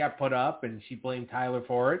 she got put up and she blamed Tyler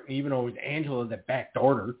for it, even though it was Angela that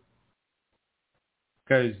backdoored her.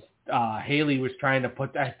 Because Haley was trying to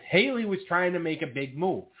make a big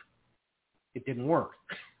move. It didn't work.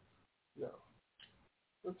 No.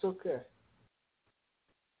 That's okay.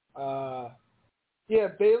 Yeah,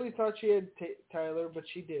 Bailey thought she had Tyler, but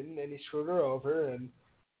she didn't, and he screwed her over, and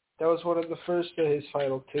that was one of the first of his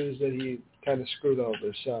final twos that he kind of screwed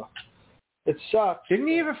over, so it sucks. Didn't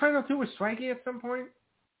he have a final two with Swanky at some point?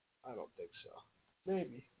 I don't think so.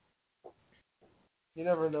 Maybe. You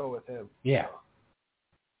never know with him. Yeah.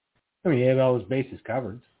 I mean, he had all his bases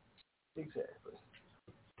covered. Exactly.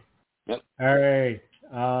 Yep. All right.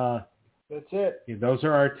 That's it. Yeah, those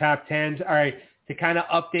are our top 10s. All right. To kind of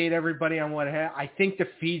update everybody on what happened, I think the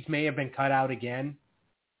feeds may have been cut out again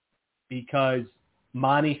because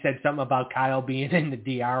Monty said something about Kyle being in the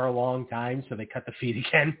DR a long time, so they cut the feed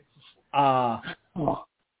again.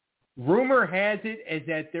 Rumor has it is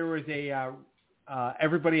that there was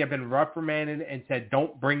everybody had been reprimanded and said,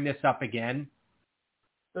 don't bring this up again.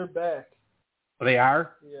 They're back. They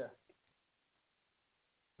are? Yeah.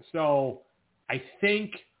 So I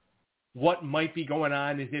think what might be going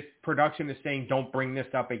on is if production is saying don't bring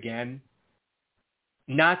this up again,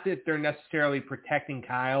 not that they're necessarily protecting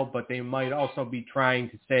Kyle, but they might also be trying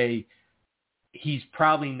to say he's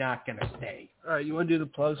probably not going to stay. All right, you want to do the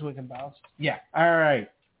plugs and we can bounce? Yeah. All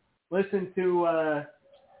right. Listen to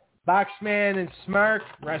Boxman and Smart,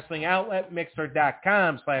 Wrestling Outlet,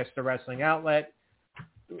 Mixer.com/The Wrestling Outlet.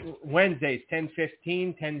 Wednesdays,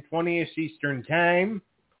 10:15, 10:20 Eastern Time.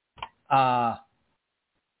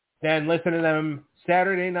 Then listen to them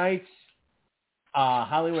Saturday nights,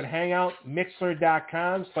 Hollywood Hangout,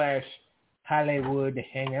 Mixler.com/Hollywood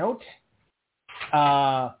Hangout.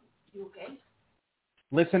 You okay?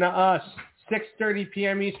 Listen to us 6:30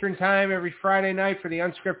 p.m. Eastern Time every Friday night for the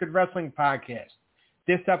Unscripted Wrestling Podcast.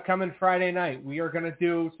 This upcoming Friday night, we are going to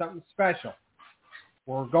do something special.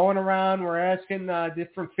 We're going around, we're asking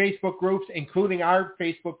different Facebook groups, including our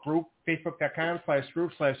Facebook group,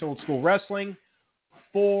 facebook.com/group/oldschoolwrestling,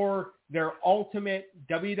 for their ultimate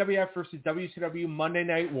WWF versus WCW Monday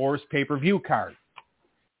Night Wars pay-per-view card.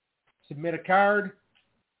 Submit a card,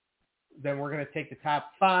 then we're going to take the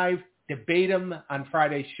top 5, debate them on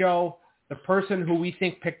Friday's show. The person who we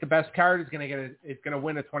think picked the best card is going to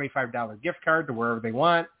win a $25 gift card to wherever they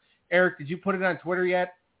want. Eric, did you put it on Twitter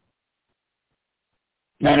yet?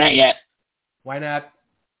 No, not yet. Why not?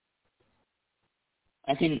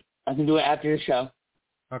 I can do it after the show.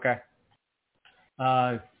 Okay.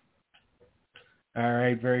 All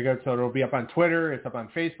right, very good. So it'll be up on Twitter. It's up on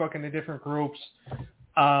Facebook in the different groups.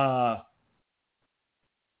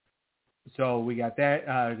 So we got that.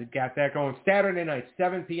 Going Saturday night,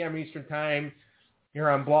 7 p.m. Eastern Time.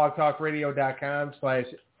 Here on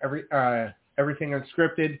blogtalkradio.com/everything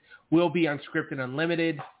unscripted. We'll be Unscripted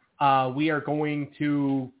Unlimited. We are going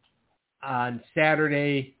to, on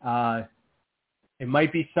Saturday, it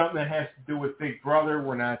might be something that has to do with Big Brother.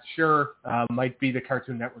 We're not sure. Might be the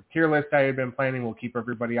Cartoon Network tier list I had been planning. We'll keep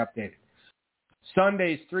everybody updated.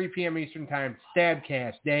 Sundays, 3 p.m. Eastern Time,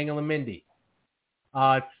 Stabcast, Daniel and Mindy.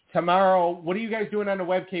 Tomorrow, what are you guys doing on the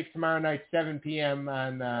Web Cave tomorrow night, 7 p.m.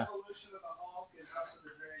 on... Evolution of the Hulk and House of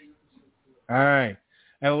the Dragon episode 2. All right.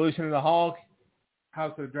 Evolution of the Hulk,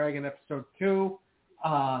 House of the Dragon episode 2.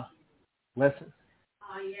 Listen.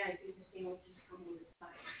 Yeah, I think the same was just coming with fire.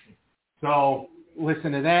 So,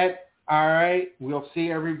 listen to that. All right. We'll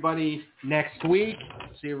see everybody next week.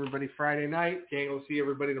 See everybody Friday night. Daniel will see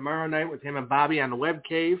everybody tomorrow night with him and Bobby on the Web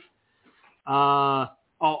Cave.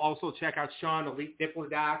 I'll also check out Sean, Elite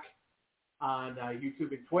Diplodoc, on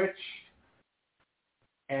YouTube and Twitch.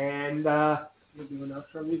 And We're doing enough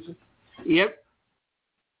for music? Yep.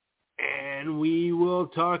 And we will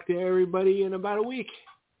talk to everybody in about a week.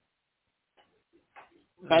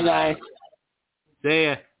 Bye, guys. See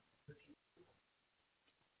ya.